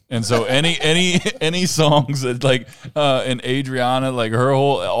 and so any songs that like and Adriana, like her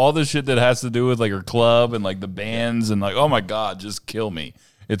all the shit that has to do with like her club and like the bands and like, oh my god, just kill me.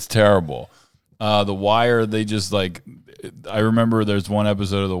 It's terrible. The Wire, they just like, I remember there's one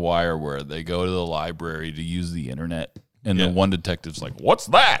episode of The Wire where they go to the library to use the internet. And the one detective's like, "What's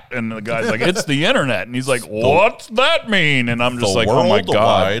that?" And the guy's like, "It's the internet." And he's like, "What's that mean?" And I'm just The like, world, "Oh my the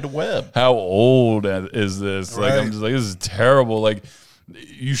god, wide web. how old is this?" Like, I'm Right. just like, "This is terrible." Like,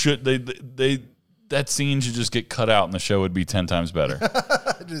 you should that scene should just get cut out, and the show would be 10 times better.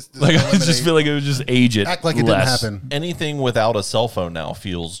 Just Like, I just eliminate- feel like it would just age it. act like it less. didn't happen. Anything without a cell phone now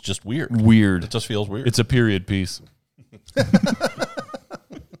feels just weird. Weird. It just feels weird. It's a period piece.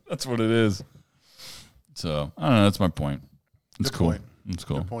 That's what it is. So I don't know. That's my point. It's Good cool. point. It's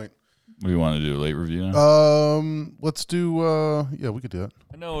cool. Good point. What do you want to do? Late review now? Let's do. Yeah, we could do that.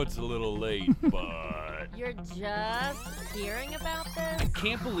 I know it's a little late, but You're just hearing about this?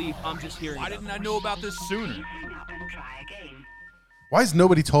 Can't believe I'm just hearing. Why didn't I know about this sooner? Why has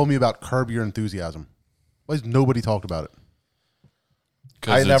nobody told me about Curb Your Enthusiasm? Why has nobody talked about it?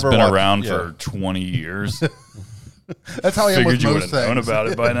 because I it's never been watched- around yeah. for 20 years. That's how I am with Figured you would most have known things. about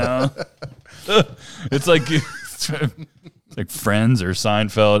it by now. It's like Friends or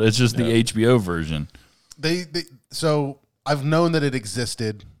Seinfeld. It's just the HBO version. So I've known that it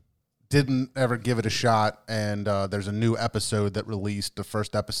existed, didn't ever give it a shot, and there's a new episode that released, the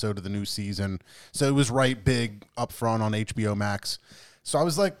first episode of the new season. So it was right big up front on HBO Max. So I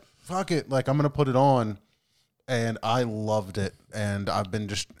was like, fuck it, like I'm gonna put it on. And I loved it, and I've been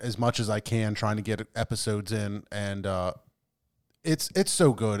just as much as I can trying to get episodes in, and it's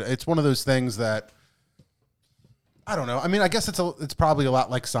so good. It's one of those things that I don't know. I mean, I guess it's probably a lot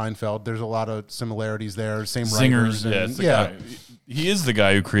like Seinfeld. There's a lot of similarities there. Same Singers, writers, guy. He is the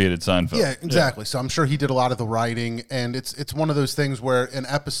guy who created Seinfeld. Yeah, exactly. So I'm sure he did a lot of the writing, and it's one of those things where an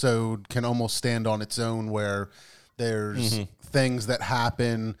episode can almost stand on its own, where there's things that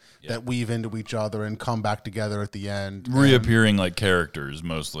happen that weave into each other and come back together at the end. Reappearing like characters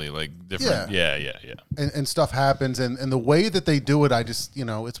mostly, like different. Yeah. And stuff happens, and the way that they do it, I just,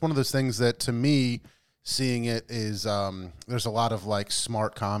 it's one of those things that to me, seeing it is there's a lot of like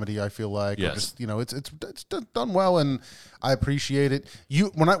smart comedy, I feel like. Yes. Or just, it's done well, and I appreciate it.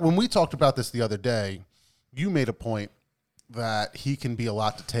 When we talked about this the other day, you made a point that he can be a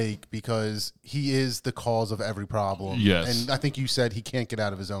lot to take because he is the cause of every problem. Yes. And I think you said he can't get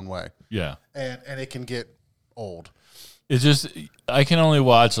out of his own way. Yeah. And it can get old. It's just, I can only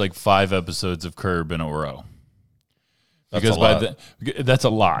watch like 5 episodes of Curb in a row. That's Because a lot. that's a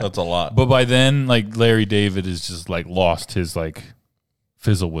lot. That's a lot. But by then, like Larry David is just like lost his like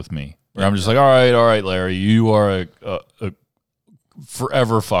fizzle with me. Where I'm just like, all right, Larry, you are a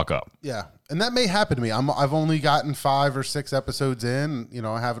forever fuck up. Yeah. And that may happen to me. I've only gotten 5 or 6 episodes in.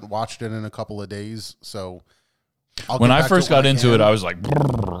 I haven't watched it in a couple of days. So when I first got into it, I was like,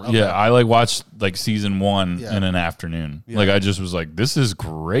 yeah, I like watched like season 1 in an afternoon. Yeah. Like I just was like, this is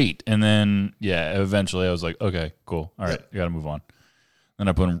great. And then, eventually I was like, okay, cool. All right, I got to move on. Then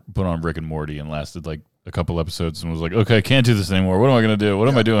I put on Rick and Morty and lasted like a couple episodes and was like, okay, I can't do this anymore. What am I going to do? What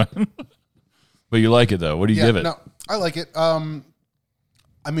am I doing? But you like it though. What do you give it? No, I like it.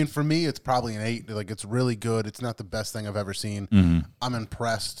 I mean, for me, it's probably an 8. Like, it's really good. It's not the best thing I've ever seen. I'm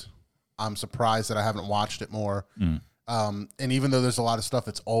impressed. I'm surprised that I haven't watched it more. And even though there's a lot of stuff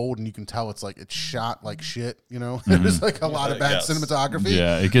that's old and you can tell it's shot like shit, there's like a lot of bad cinematography.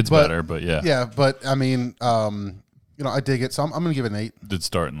 Yeah, it gets better, but yeah. Yeah, but I mean, I dig it. So I'm going to give it an 8. It did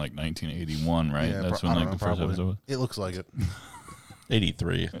start in like 1981, right? Yeah, That's I when don't like know, the first probably. episode was. It looks like it.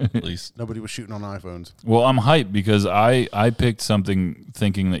 83 at least. Nobody was shooting on iPhones. Well, I'm hyped because I picked something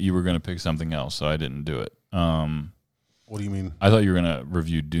thinking that you were going to pick something else, so I didn't do it. What do you mean? I thought you were going to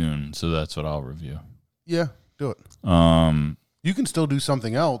review Dune, so that's what I'll review. Yeah, do it. Um, You can still do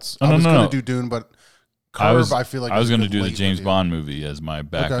something else. No, I was no, going no. to do Dune, but Curb, I feel like I was going going to to do the James Bond movie as my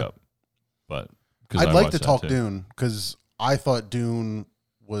backup, but 'cause I'd I like watched to that talk too. Dune because I thought Dune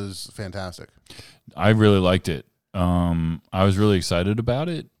was fantastic. I really liked it. I was really excited about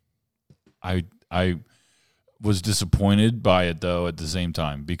it. I was disappointed by it though at the same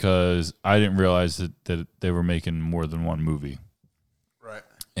time because I didn't realize that they were making more than one movie. Right.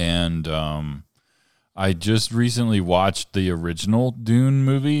 And I just recently watched the original Dune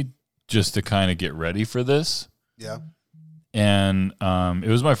movie just to kind of get ready for this. Yeah. And it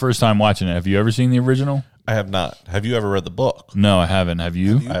was my first time watching it. Have you ever seen the original? I have not. Have you ever read the book? No, I haven't. Have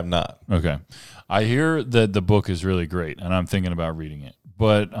you? I have not. Okay. I hear that the book is really great, and I'm thinking about reading it.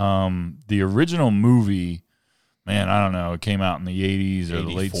 But the original movie, man, I don't know. It came out in the 80s or the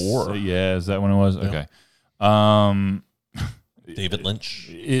late 84. Yeah, is that when it was? Yeah. Okay. David Lynch.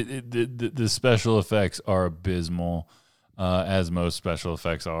 The special effects are abysmal, as most special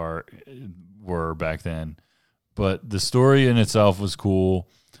effects were back then. But the story in itself was cool.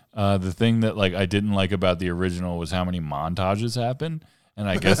 The thing that I didn't like about the original was how many montages happen, and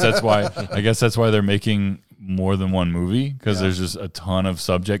I guess that's why they're making more than one movie because there's just a ton of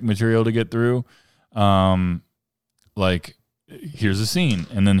subject material to get through. Here's a scene,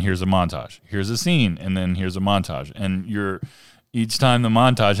 and then here's a montage. Here's a scene, and then here's a montage, and each time the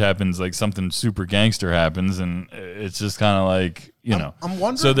montage happens, something super gangster happens, and it's just kind of I'm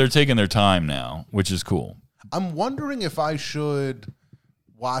wondering. So they're taking their time now, which is cool. I'm wondering if I should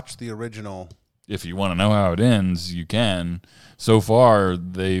watch the original. If you want to know how it ends, you can. So far,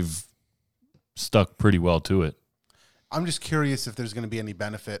 they've stuck pretty well to it. I'm just curious if there's going to be any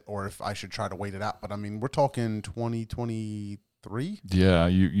benefit or if I should try to wait it out. But I mean, we're talking 2023. Yeah,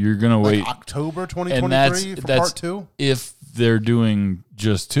 you're gonna wait October and 2023 for part 2. If they're doing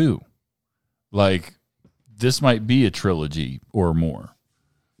just 2, this might be a trilogy or more.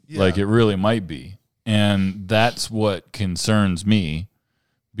 Yeah. It really might be, and that's what concerns me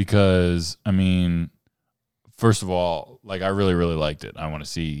because I mean, first of all, like I really, really liked it. I want to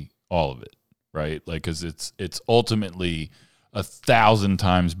see all of it, right? Like, because it's ultimately 1,000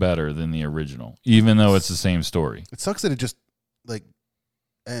 times better than the original, even though it's the same story. It sucks that it just like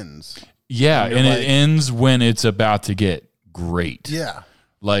ends. Yeah, and it ends when it's about to get great. Yeah.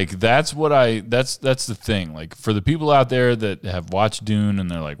 Like that's the thing. Like for the people out there that have watched Dune and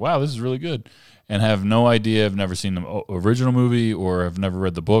they're like, wow, this is really good, and have no idea, have never seen the original movie or have never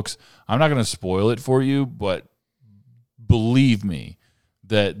read the books, I'm not going to spoil it for you, but believe me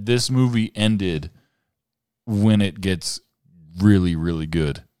that this movie ended when it gets really, really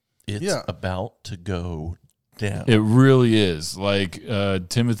good. It's about to go down. It really is. Like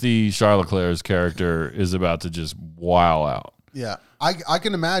Timothy Chalamet's character is about to just wow out. Yeah, I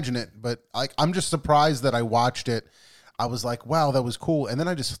can imagine it, but I'm just surprised that I watched it. I was like, wow, that was cool. And then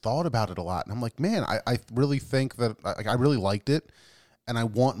I just thought about it a lot. And I'm like, man, I really think that I really liked it and I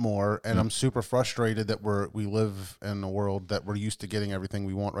want more. And I'm super frustrated that we live in a world that we're used to getting everything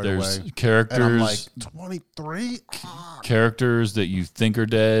we want There's away. Characters. And I'm like, 23? Characters that you think are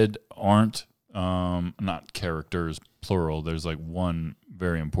dead aren't. Not characters, plural. There's like one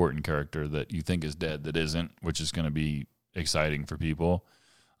very important character that you think is dead that isn't, which is going to be exciting for people.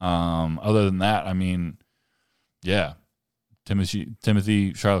 Other than that, I mean, yeah, Timothy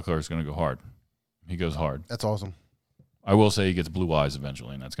Chalamet is going to go hard. He goes hard. That's awesome. I will say he gets blue eyes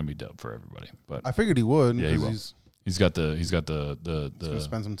eventually, and that's going to be dope for everybody. But I figured he would. Yeah, he will. He's got the he's gonna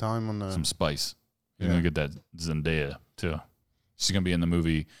spend some time on some spice. He's going to get that Zendaya too. She's going to be in the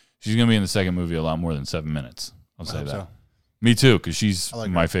movie. She's going to be in the second movie a lot more than 7 minutes. I'll say that. So. Me too, because she's like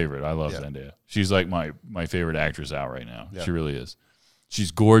my her. favorite. I love Zendaya. She's like my favorite actress out right now. Yeah. She really is.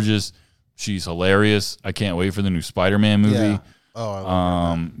 She's gorgeous. She's hilarious. I can't wait for the new Spider-Man movie. Yeah. Oh, I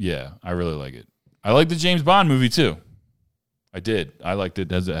love her. Yeah, I really like it. I like the James Bond movie too. I did. I liked it.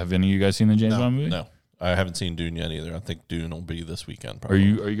 Have any of you guys seen the James Bond movie? No, I haven't seen Dune yet either. I think Dune will be this weekend.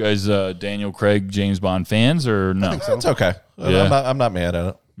 Probably. Are you guys Daniel Craig James Bond fans or no? I think so. It's okay. Yeah. I'm not mad at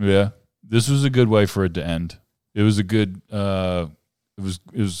it. Yeah, this was a good way for it to end. It was a good. This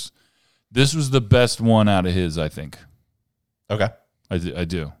was the best one out of his, I think. Okay. I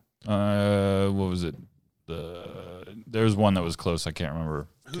do. What was it? There was one that was close. I can't remember.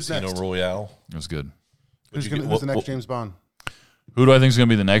 Who's Casino next? Royale. It was good. Who's the next James Bond? Who do I think is going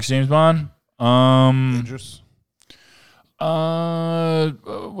to be the next James Bond? Idris.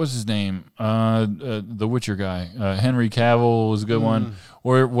 What's his name? The Witcher guy. Henry Cavill was a good one.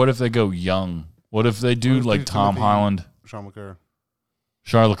 Or what if they go young? What if they do like Tom Holland? Charles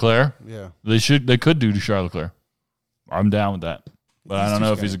Leclerc? Yeah. They could do Charles Leclerc. I'm down with that. But I don't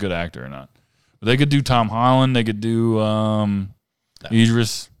know if he's a good actor or not. But they could do Tom Holland. They could do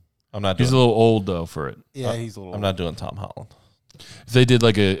Idris. I'm not. He's a little old though for it. Yeah, he's a little. I'm not doing Tom Holland. If they did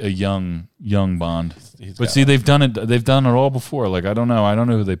like a young Bond, but see, they've done it. They've done it all before. Like I don't know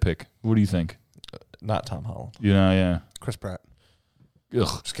who they pick. What do you think? Not Tom Holland. You know, yeah. Chris Pratt. Ugh.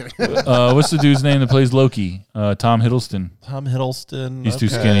 Just kidding. What's the dude's name that plays Loki? Tom Hiddleston. Tom Hiddleston. He's too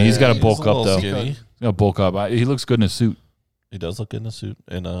skinny. He's got to bulk a up little though. skinny. He's got to bulk up. He looks good in a suit. He does look good in a suit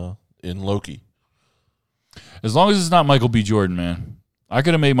in Loki. As long as it's not Michael B. Jordan, man. I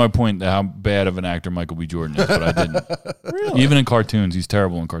could have made my point how bad of an actor Michael B. Jordan is, but I didn't. Really? Even in cartoons, he's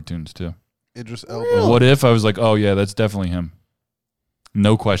terrible in cartoons too. Idris Elba. What if I was like, oh yeah, that's definitely him.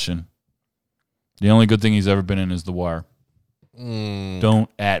 No question. The only good thing he's ever been in is The Wire. Don't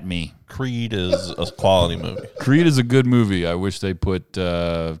at me. Creed is a quality movie. Creed is a good movie. I wish they put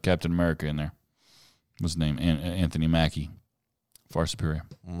Captain America in there. What's his name? Anthony Mackie. Far superior.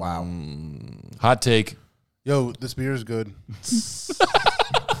 Wow. Hot take. Yo, this beer is good.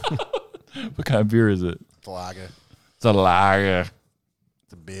 What kind of beer is it? It's a lager. It's a lager.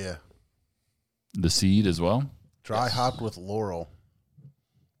 It's a beer. The seed as well. Dry hopped with laurel.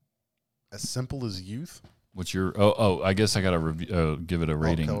 As simple as youth. What's your? I guess I gotta give it a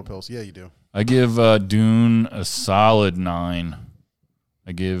rating. Keller Pills. Yeah, you do. I give Dune a solid 9.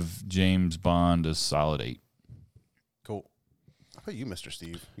 I give James Bond a solid 8. Cool. How about you, Mr.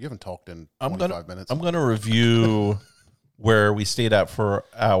 Steve? You haven't talked in I'm 25 minutes. I'm gonna review where we stayed at for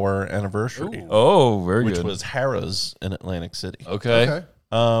our anniversary. Oh, very which good. was Harrah's in Atlantic City. Okay.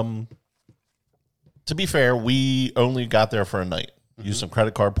 To be fair, we only got there for a night. Used some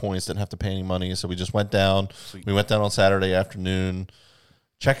credit card points, didn't have to pay any money, so we just went down. Sweet. We went down on Saturday afternoon.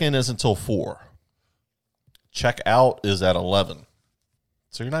 Check-in is until 4. Check-out is at 11.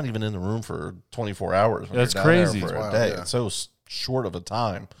 So you're not even in the room for 24 hours. When That's you're down there crazy. for a Wow, day. yeah. It's so short of a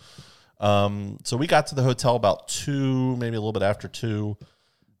time. So we got to the hotel about 2, maybe a little bit after 2.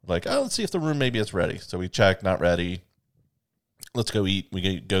 Like, let's see if the room maybe it's ready. So we checked, not ready. let's go eat.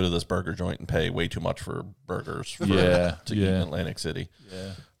 We go to this burger joint and pay way too much for burgers to eat in Atlantic City.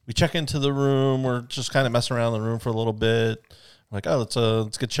 Yeah. We check into the room. We're just kind of messing around in the room for a little bit. We're like,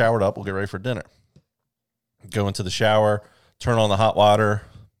 let's get showered up. We'll get ready for dinner. Go into the shower, turn on the hot water.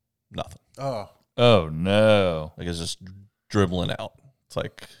 Nothing. Oh no. Like it's just dribbling out. It's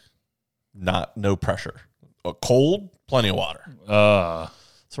like no pressure. Cold, plenty of water.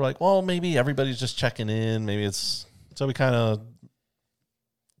 So we're like, well, maybe everybody's just checking in. Maybe it's so we kind of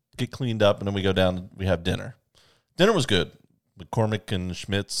get cleaned up and then we go down. We have dinner. Dinner was good. McCormick and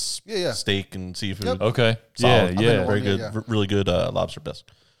Schmidt's steak and seafood. Yep. Okay. Solid. Yeah. Very good. Really good lobster bisque.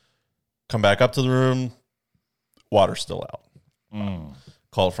 Come back up to the room. Water's still out.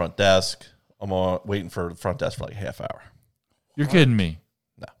 Call the front desk. I'm waiting for the front desk for like a half hour. You're kidding me.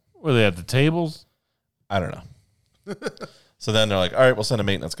 No. Were they at the tables? I don't know. So then they're like, all right, we'll send a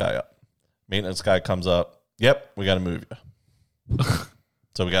maintenance guy up. Maintenance guy comes up. Yep, we got to move you.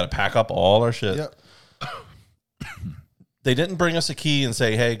 So we got to pack up all our shit. Yep. They didn't bring us a key and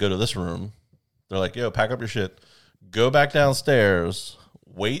say, hey, go to this room. They're like, yo, pack up your shit. Go back downstairs.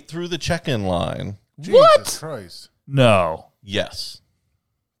 Wait through the check-in line. Jesus Christ. No. Yes.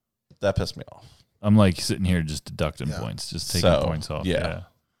 That pissed me off. I'm like sitting here just deducting points, just taking points off. Yeah.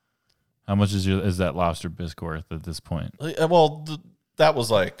 How much is that lobster bisque worth at this point? Well, that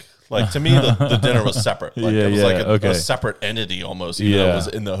was like to me, the dinner was separate. Like, it was like a separate entity almost, even though it was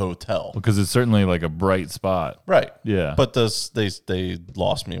in the hotel. Because it's certainly like a bright spot. Right. Yeah. But they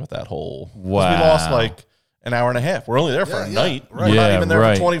lost me with that whole. Wow. We lost like an hour and a half. We're only there for a night. Right. We're not even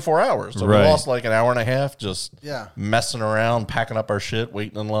there for 24 hours. So we lost like an hour and a half just messing around, packing up our shit,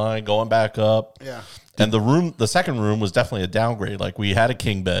 waiting in line, going back up. Yeah. And the second room was definitely a downgrade. Like we had a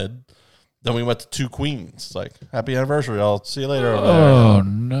king bed. Then we went to 2 queens. It's like, happy anniversary. I'll see you later. Oh,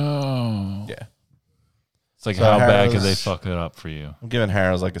 no. Yeah. It's like, how bad could they fuck it up for you? I'm giving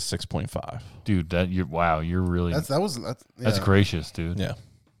Harrah's like a 6.5. Dude, you're really... That's gracious, dude. Yeah.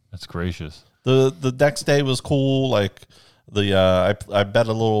 That's gracious. The next day was cool. Like, I bet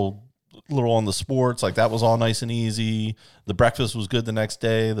a little on the sports. Like, that was all nice and easy. The breakfast was good the next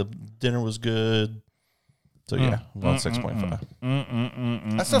day. The dinner was good. So yeah, about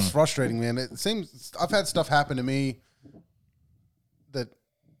 6.5. That stuff's frustrating, man. It seems I've had stuff happen to me that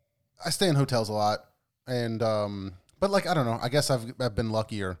I stay in hotels a lot, and but like I don't know. I guess I've been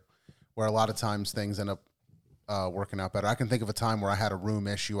luckier where a lot of times things end up working out better. I can think of a time where I had a room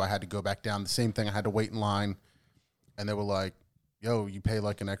issue. I had to go back down. The same thing. I had to wait in line, and they were like, "Yo, you pay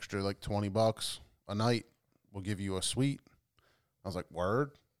like an extra like $20 a night. We'll give you a suite." I was like,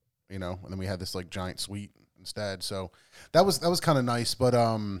 "Word," you know. And then we had this like giant suite instead. So that was kind of nice, but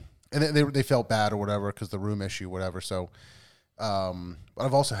and they felt bad or whatever because the room issue, whatever. So but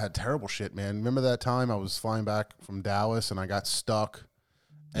I've also had terrible shit, man. Remember that time I was flying back from Dallas and I got stuck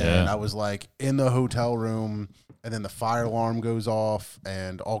and I was like in the hotel room and then the fire alarm goes off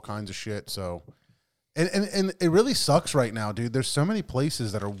and all kinds of shit. So and it really sucks right now, dude. There's so many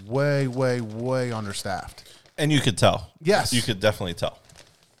places that are way understaffed. And you could tell. Yes. You could definitely tell.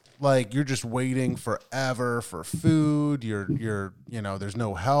 Like you're just waiting forever for food. You're there's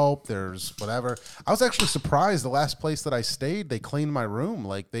no help. There's whatever. I was actually surprised the last place that I stayed, they cleaned my room.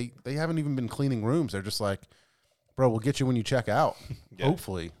 Like they haven't even been cleaning rooms. They're just like, bro, we'll get you when you check out.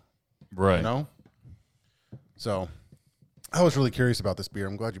 Hopefully. Right. You know? So I was really curious about this beer.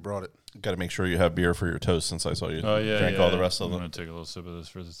 I'm glad you brought it. Got to make sure you have beer for your toast since I saw you drank all the rest of them. I'm going to take a little sip of this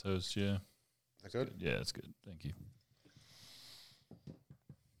for the toast, yeah. Is that good? Yeah, it's good. Thank you.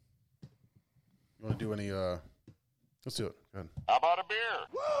 You want to do any, let's do it. Go ahead. How about a beer?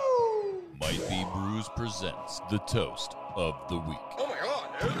 Woo! Might Be Brews presents the toast of the week. Oh my God,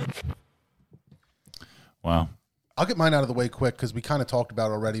 dude. Wow. I'll get mine out of the way quick because we kind of talked about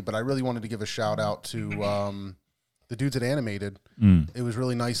it already, but I really wanted to give a shout out to the dudes at Animated. It was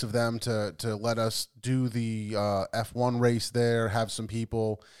really nice of them to let us do the F1 race there, have some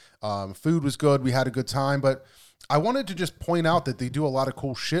people. Food was good. We had a good time, but I wanted to just point out that they do a lot of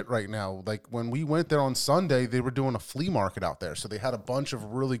cool shit right now. Like when we went there on Sunday, they were doing a flea market out there. So they had a bunch of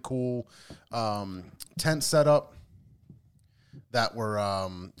really cool tents set up that were,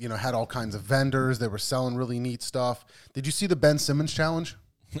 had all kinds of vendors. They were selling really neat stuff. Did you see the Ben Simmons challenge?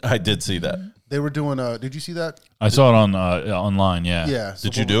 I did see that. They were doing did you see that? I saw it on online, yeah. Yeah. So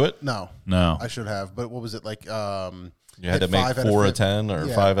did you do it? No. No. I should have. But what was it like? You had to make 4 out of 10 or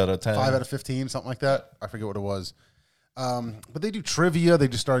 5 out of 10? 5 out of 15, something like that. I forget what it was. But they do trivia. They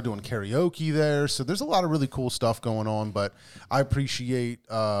just started doing karaoke there. So there's a lot of really cool stuff going on. But I appreciate,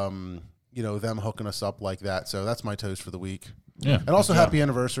 them hooking us up like that. So that's my toast for the week. Yeah. And also happy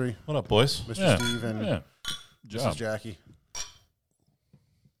anniversary, What up, boys? Mr. Steve and Yeah. Mrs. Jackie.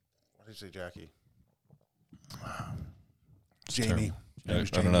 did you say, Jackie? Jamie. I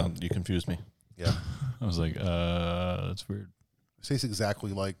don't know. You confused me. Yeah. I was like, that's weird. It tastes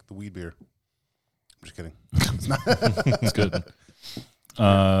exactly like the weed beer. I'm just kidding. It's not. It's good.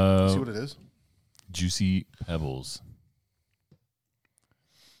 See what it is? Juicy Pebbles.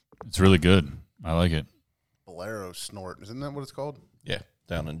 It's really good. I like it. Bolero Snort. Isn't that what it's called? Yeah,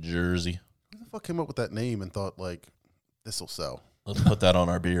 down in Jersey. Who the fuck came up with that name and thought, like, this will sell? Let's put that on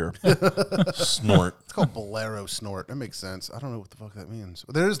our beer. Snort. It's called Bolero Snort. That makes sense. I don't know what the fuck that means.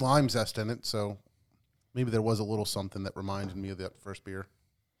 But there is lime zest in it, so maybe there was a little something that reminded me of that first beer.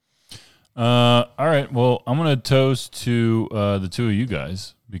 All right. Well, I'm going to toast to the two of you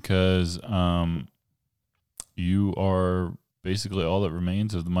guys because you are basically all that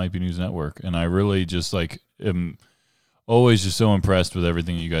remains of the Might Be News Network. And I really just am always just so impressed with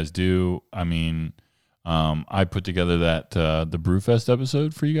everything that you guys do. I mean, I put together that the Brewfest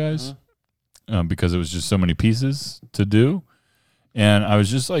episode for you guys because it was just so many pieces to do. And I was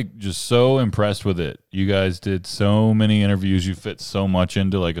just so impressed with it. You guys did so many interviews. You fit so much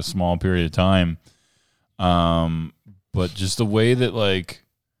into like a small period of time. But just the way that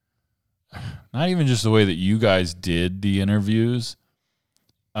not even just the way that you guys did the interviews.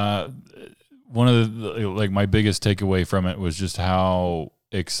 One of the my biggest takeaway from it was just how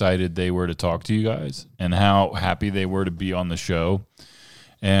excited they were to talk to you guys and how happy they were to be on the show.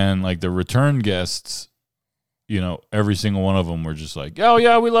 And like the return guests, every single one of them were just like, oh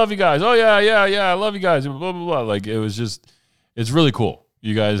yeah, we love you guys. Oh yeah, I love you guys. Blah, blah, blah. Like it's really cool.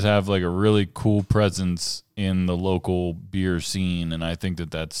 You guys have like a really cool presence in the local beer scene. And I think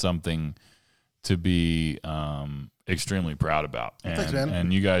that that's something to be extremely proud about. And, thanks, man.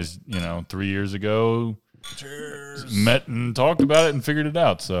 And you guys, 3 years ago, met and talked about it and figured it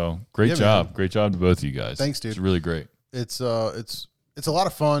out. So great job. Man. Great job to both of you guys. Thanks, dude. It's really great. It's a lot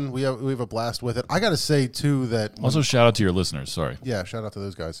of fun. We have a blast with it. I got to say too that Also shout out to your listeners. Sorry. Yeah, shout out to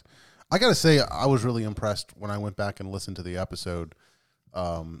those guys. I got to say I was really impressed when I went back and listened to the episode.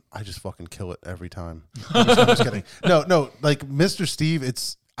 I just fucking kill it every time. I'm just kidding. No, like Mr. Steve,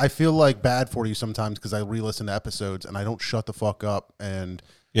 I feel like bad for you sometimes because I re-listen to episodes and I don't shut the fuck up. And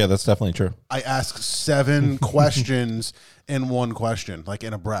yeah, that's definitely true. I ask 7 questions in one question, like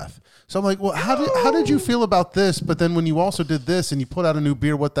in a breath. So I'm like, well, how did you feel about this? But then when you also did this and you put out a new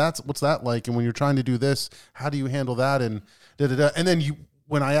beer, what's that like? And when you're trying to do this, how do you handle that? And and then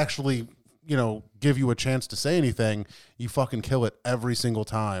when I actually, give you a chance to say anything, you fucking kill it every single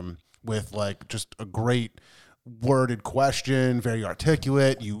time with like just a great worded question, very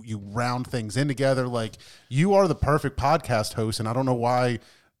articulate. You round things in together. Like you are the perfect podcast host, and I don't know why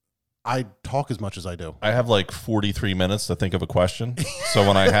I talk as much as I do. I have like 43 minutes to think of a question. So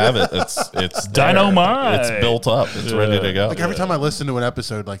when I have it, it's dynamite. It's built up. It's ready to go. Like every time I listen to an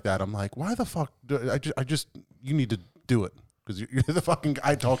episode like that, I'm like, why the fuck? You need to do it because you're the fucking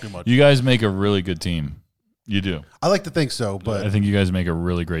guy. I talk too much. You guys make a really good team. You do. I like to think so, but I think you guys make a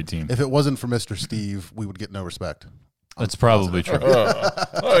really great team. if it wasn't for Mr. Steve, we would get no respect. That's probably true.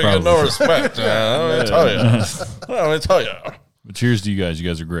 I get no respect. Let me tell you. But cheers to you guys. You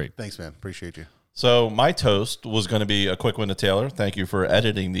guys are great. Thanks, man. Appreciate you. So my toast was going to be a quick one to Taylor. Thank you for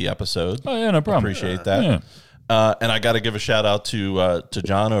editing the episode. Oh yeah, no problem. Appreciate that. Yeah. And I got to give a shout out to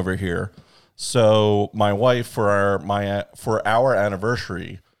John over here. So my wife for our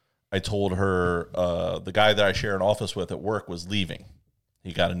anniversary, I told her the guy that I share an office with at work was leaving.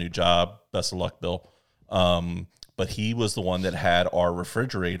 He got a new job. Best of luck, Bill. But he was the one that had our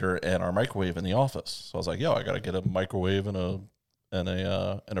refrigerator and our microwave in the office. So I was like, yo, I got to get a microwave and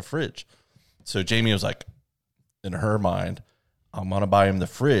a fridge. So Jamie was like, in her mind, I'm going to buy him the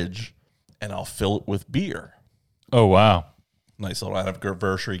fridge and I'll fill it with beer. Oh, wow. Nice little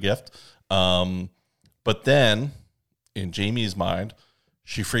anniversary gift. But then in Jamie's mind,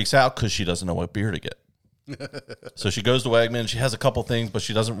 she freaks out because she doesn't know what beer to get. So she goes to Wegman. She has a couple things, but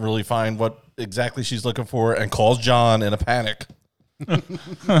she doesn't really find what exactly she's looking for and calls John in a panic. And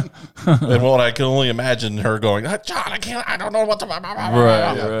what I can only imagine her going, John, I don't know what to.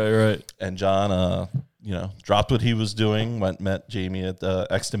 Right. And John, dropped what he was doing, met Jamie at the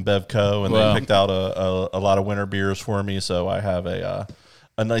Exton Bev Co. And they picked out a lot of winter beers for me. So I have a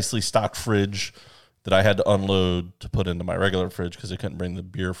nicely stocked fridge that I had to unload to put into my regular fridge because I couldn't bring the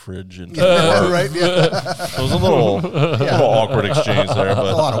beer fridge into Right? Yeah. So it was a little awkward exchange there, but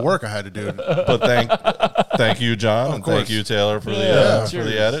a lot of work I had to do. But thank you, John, and thank you, Taylor, for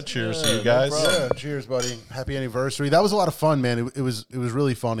the edit. Cheers to you guys. Yeah, cheers, buddy. Happy anniversary. That was a lot of fun, man. It was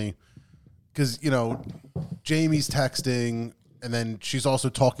really funny because Jamie's texting And then she's also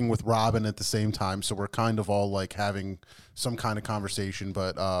talking with Robin at the same time, so we're kind of all like having some kind of conversation.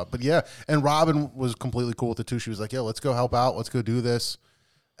 But yeah, and Robin was completely cool with it too. She was like, "Yeah, let's go help out. Let's go do this,"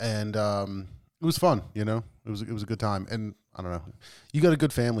 and it was fun. You know, it was a good time. And I don't know, you got a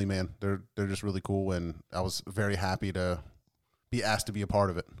good family, man. They're just really cool, and I was very happy to be asked to be a part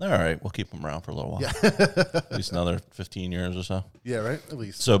of it. All right, we'll keep them around for a little while. Yeah, at least another 15 years or so. Yeah, right. At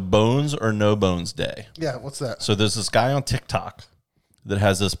least. So Bones or No Bones Day. Yeah, what's that? So there's this guy on TikTok that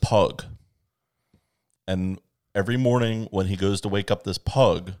has this pug, and every morning when he goes to wake up this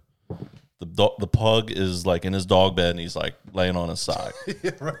pug, the pug is like in his dog bed and he's like laying on his side.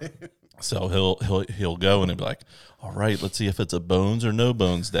 Yeah, right. So he'll go and he'll be like, "All right, let's see if it's a Bones or No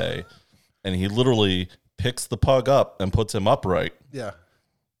Bones Day," and he literally picks the pug up and puts him upright. Yeah.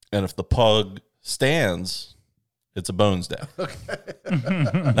 And if the pug stands, it's a Bones Day. Okay.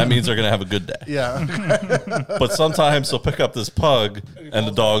 That means they're going to have a good day. Yeah. Okay. But sometimes he'll pick up this pug and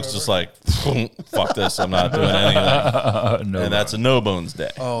the dog's just like, fuck this, I'm not doing anything. And that's a No Bones Day.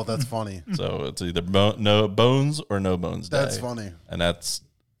 Oh, that's funny. So it's either no Bones or No Bones Day. That's funny. And that's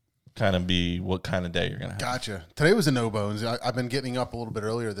kind of be what kind of day you're going to have. Gotcha. Today was a No Bones. I've been getting up a little bit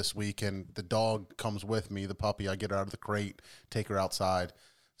earlier this week, and the dog comes with me, the puppy. I get her out of the crate, take her outside.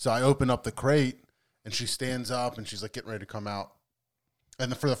 So I open up the crate, and she stands up, and she's like getting ready to come out.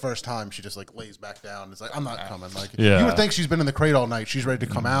 And for the first time, she just like lays back down. It's like, I'm not coming. Like, you would think she's been in the crate all night. She's ready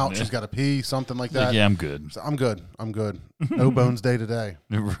to come out. She's got to pee, something like that. Like, yeah, I'm good. So I'm good. I'm good. No Bones Day today.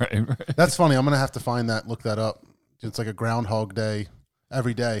 Right. That's funny. I'm going to have to find that, look that up. It's like a Groundhog Day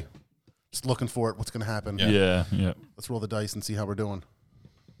every day. Just looking for it. What's going to happen? Yeah. Let's roll the dice and see how we're doing.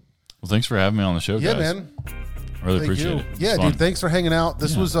 Well, thanks for having me on the show, Yeah, guys. man. I really Thank appreciate you. it. It's Yeah, fun. dude, thanks for hanging out.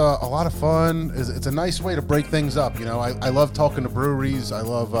 This was a lot of fun. It's a nice way to break things up. You know, I love talking to breweries. I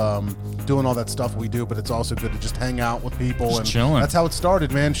love doing all that stuff we do, but it's also good to just hang out with people. Just and chilling. That's how it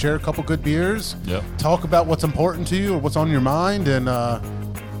started, man. Share a couple good beers. Yep. Talk about what's important to you or what's on your mind, and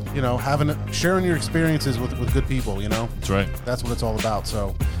you know, sharing your experiences with good people. You know, That's right. that's what it's all about.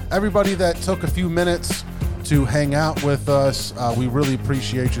 So everybody that took a few minutes to hang out with us, we really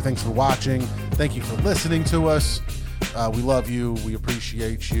appreciate you. Thanks for watching. Thank you for listening to us. We love you. We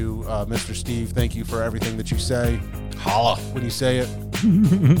appreciate you. Mr. Steve, thank you for everything that you say. Holla. When you say it.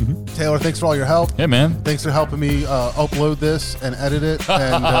 Taylor, thanks for all your help. Hey, man. Thanks for helping me upload this and edit it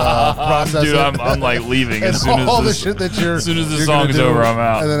and process Dude, it. I'm like leaving and as soon all as the this, shit that you're as soon as the you're song gonna is do over, I'm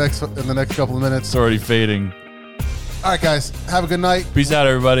out. in the next couple of minutes. It's already fading. All right, guys. Have a good night. Peace out,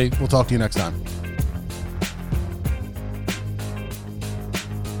 everybody. We'll talk to you next time.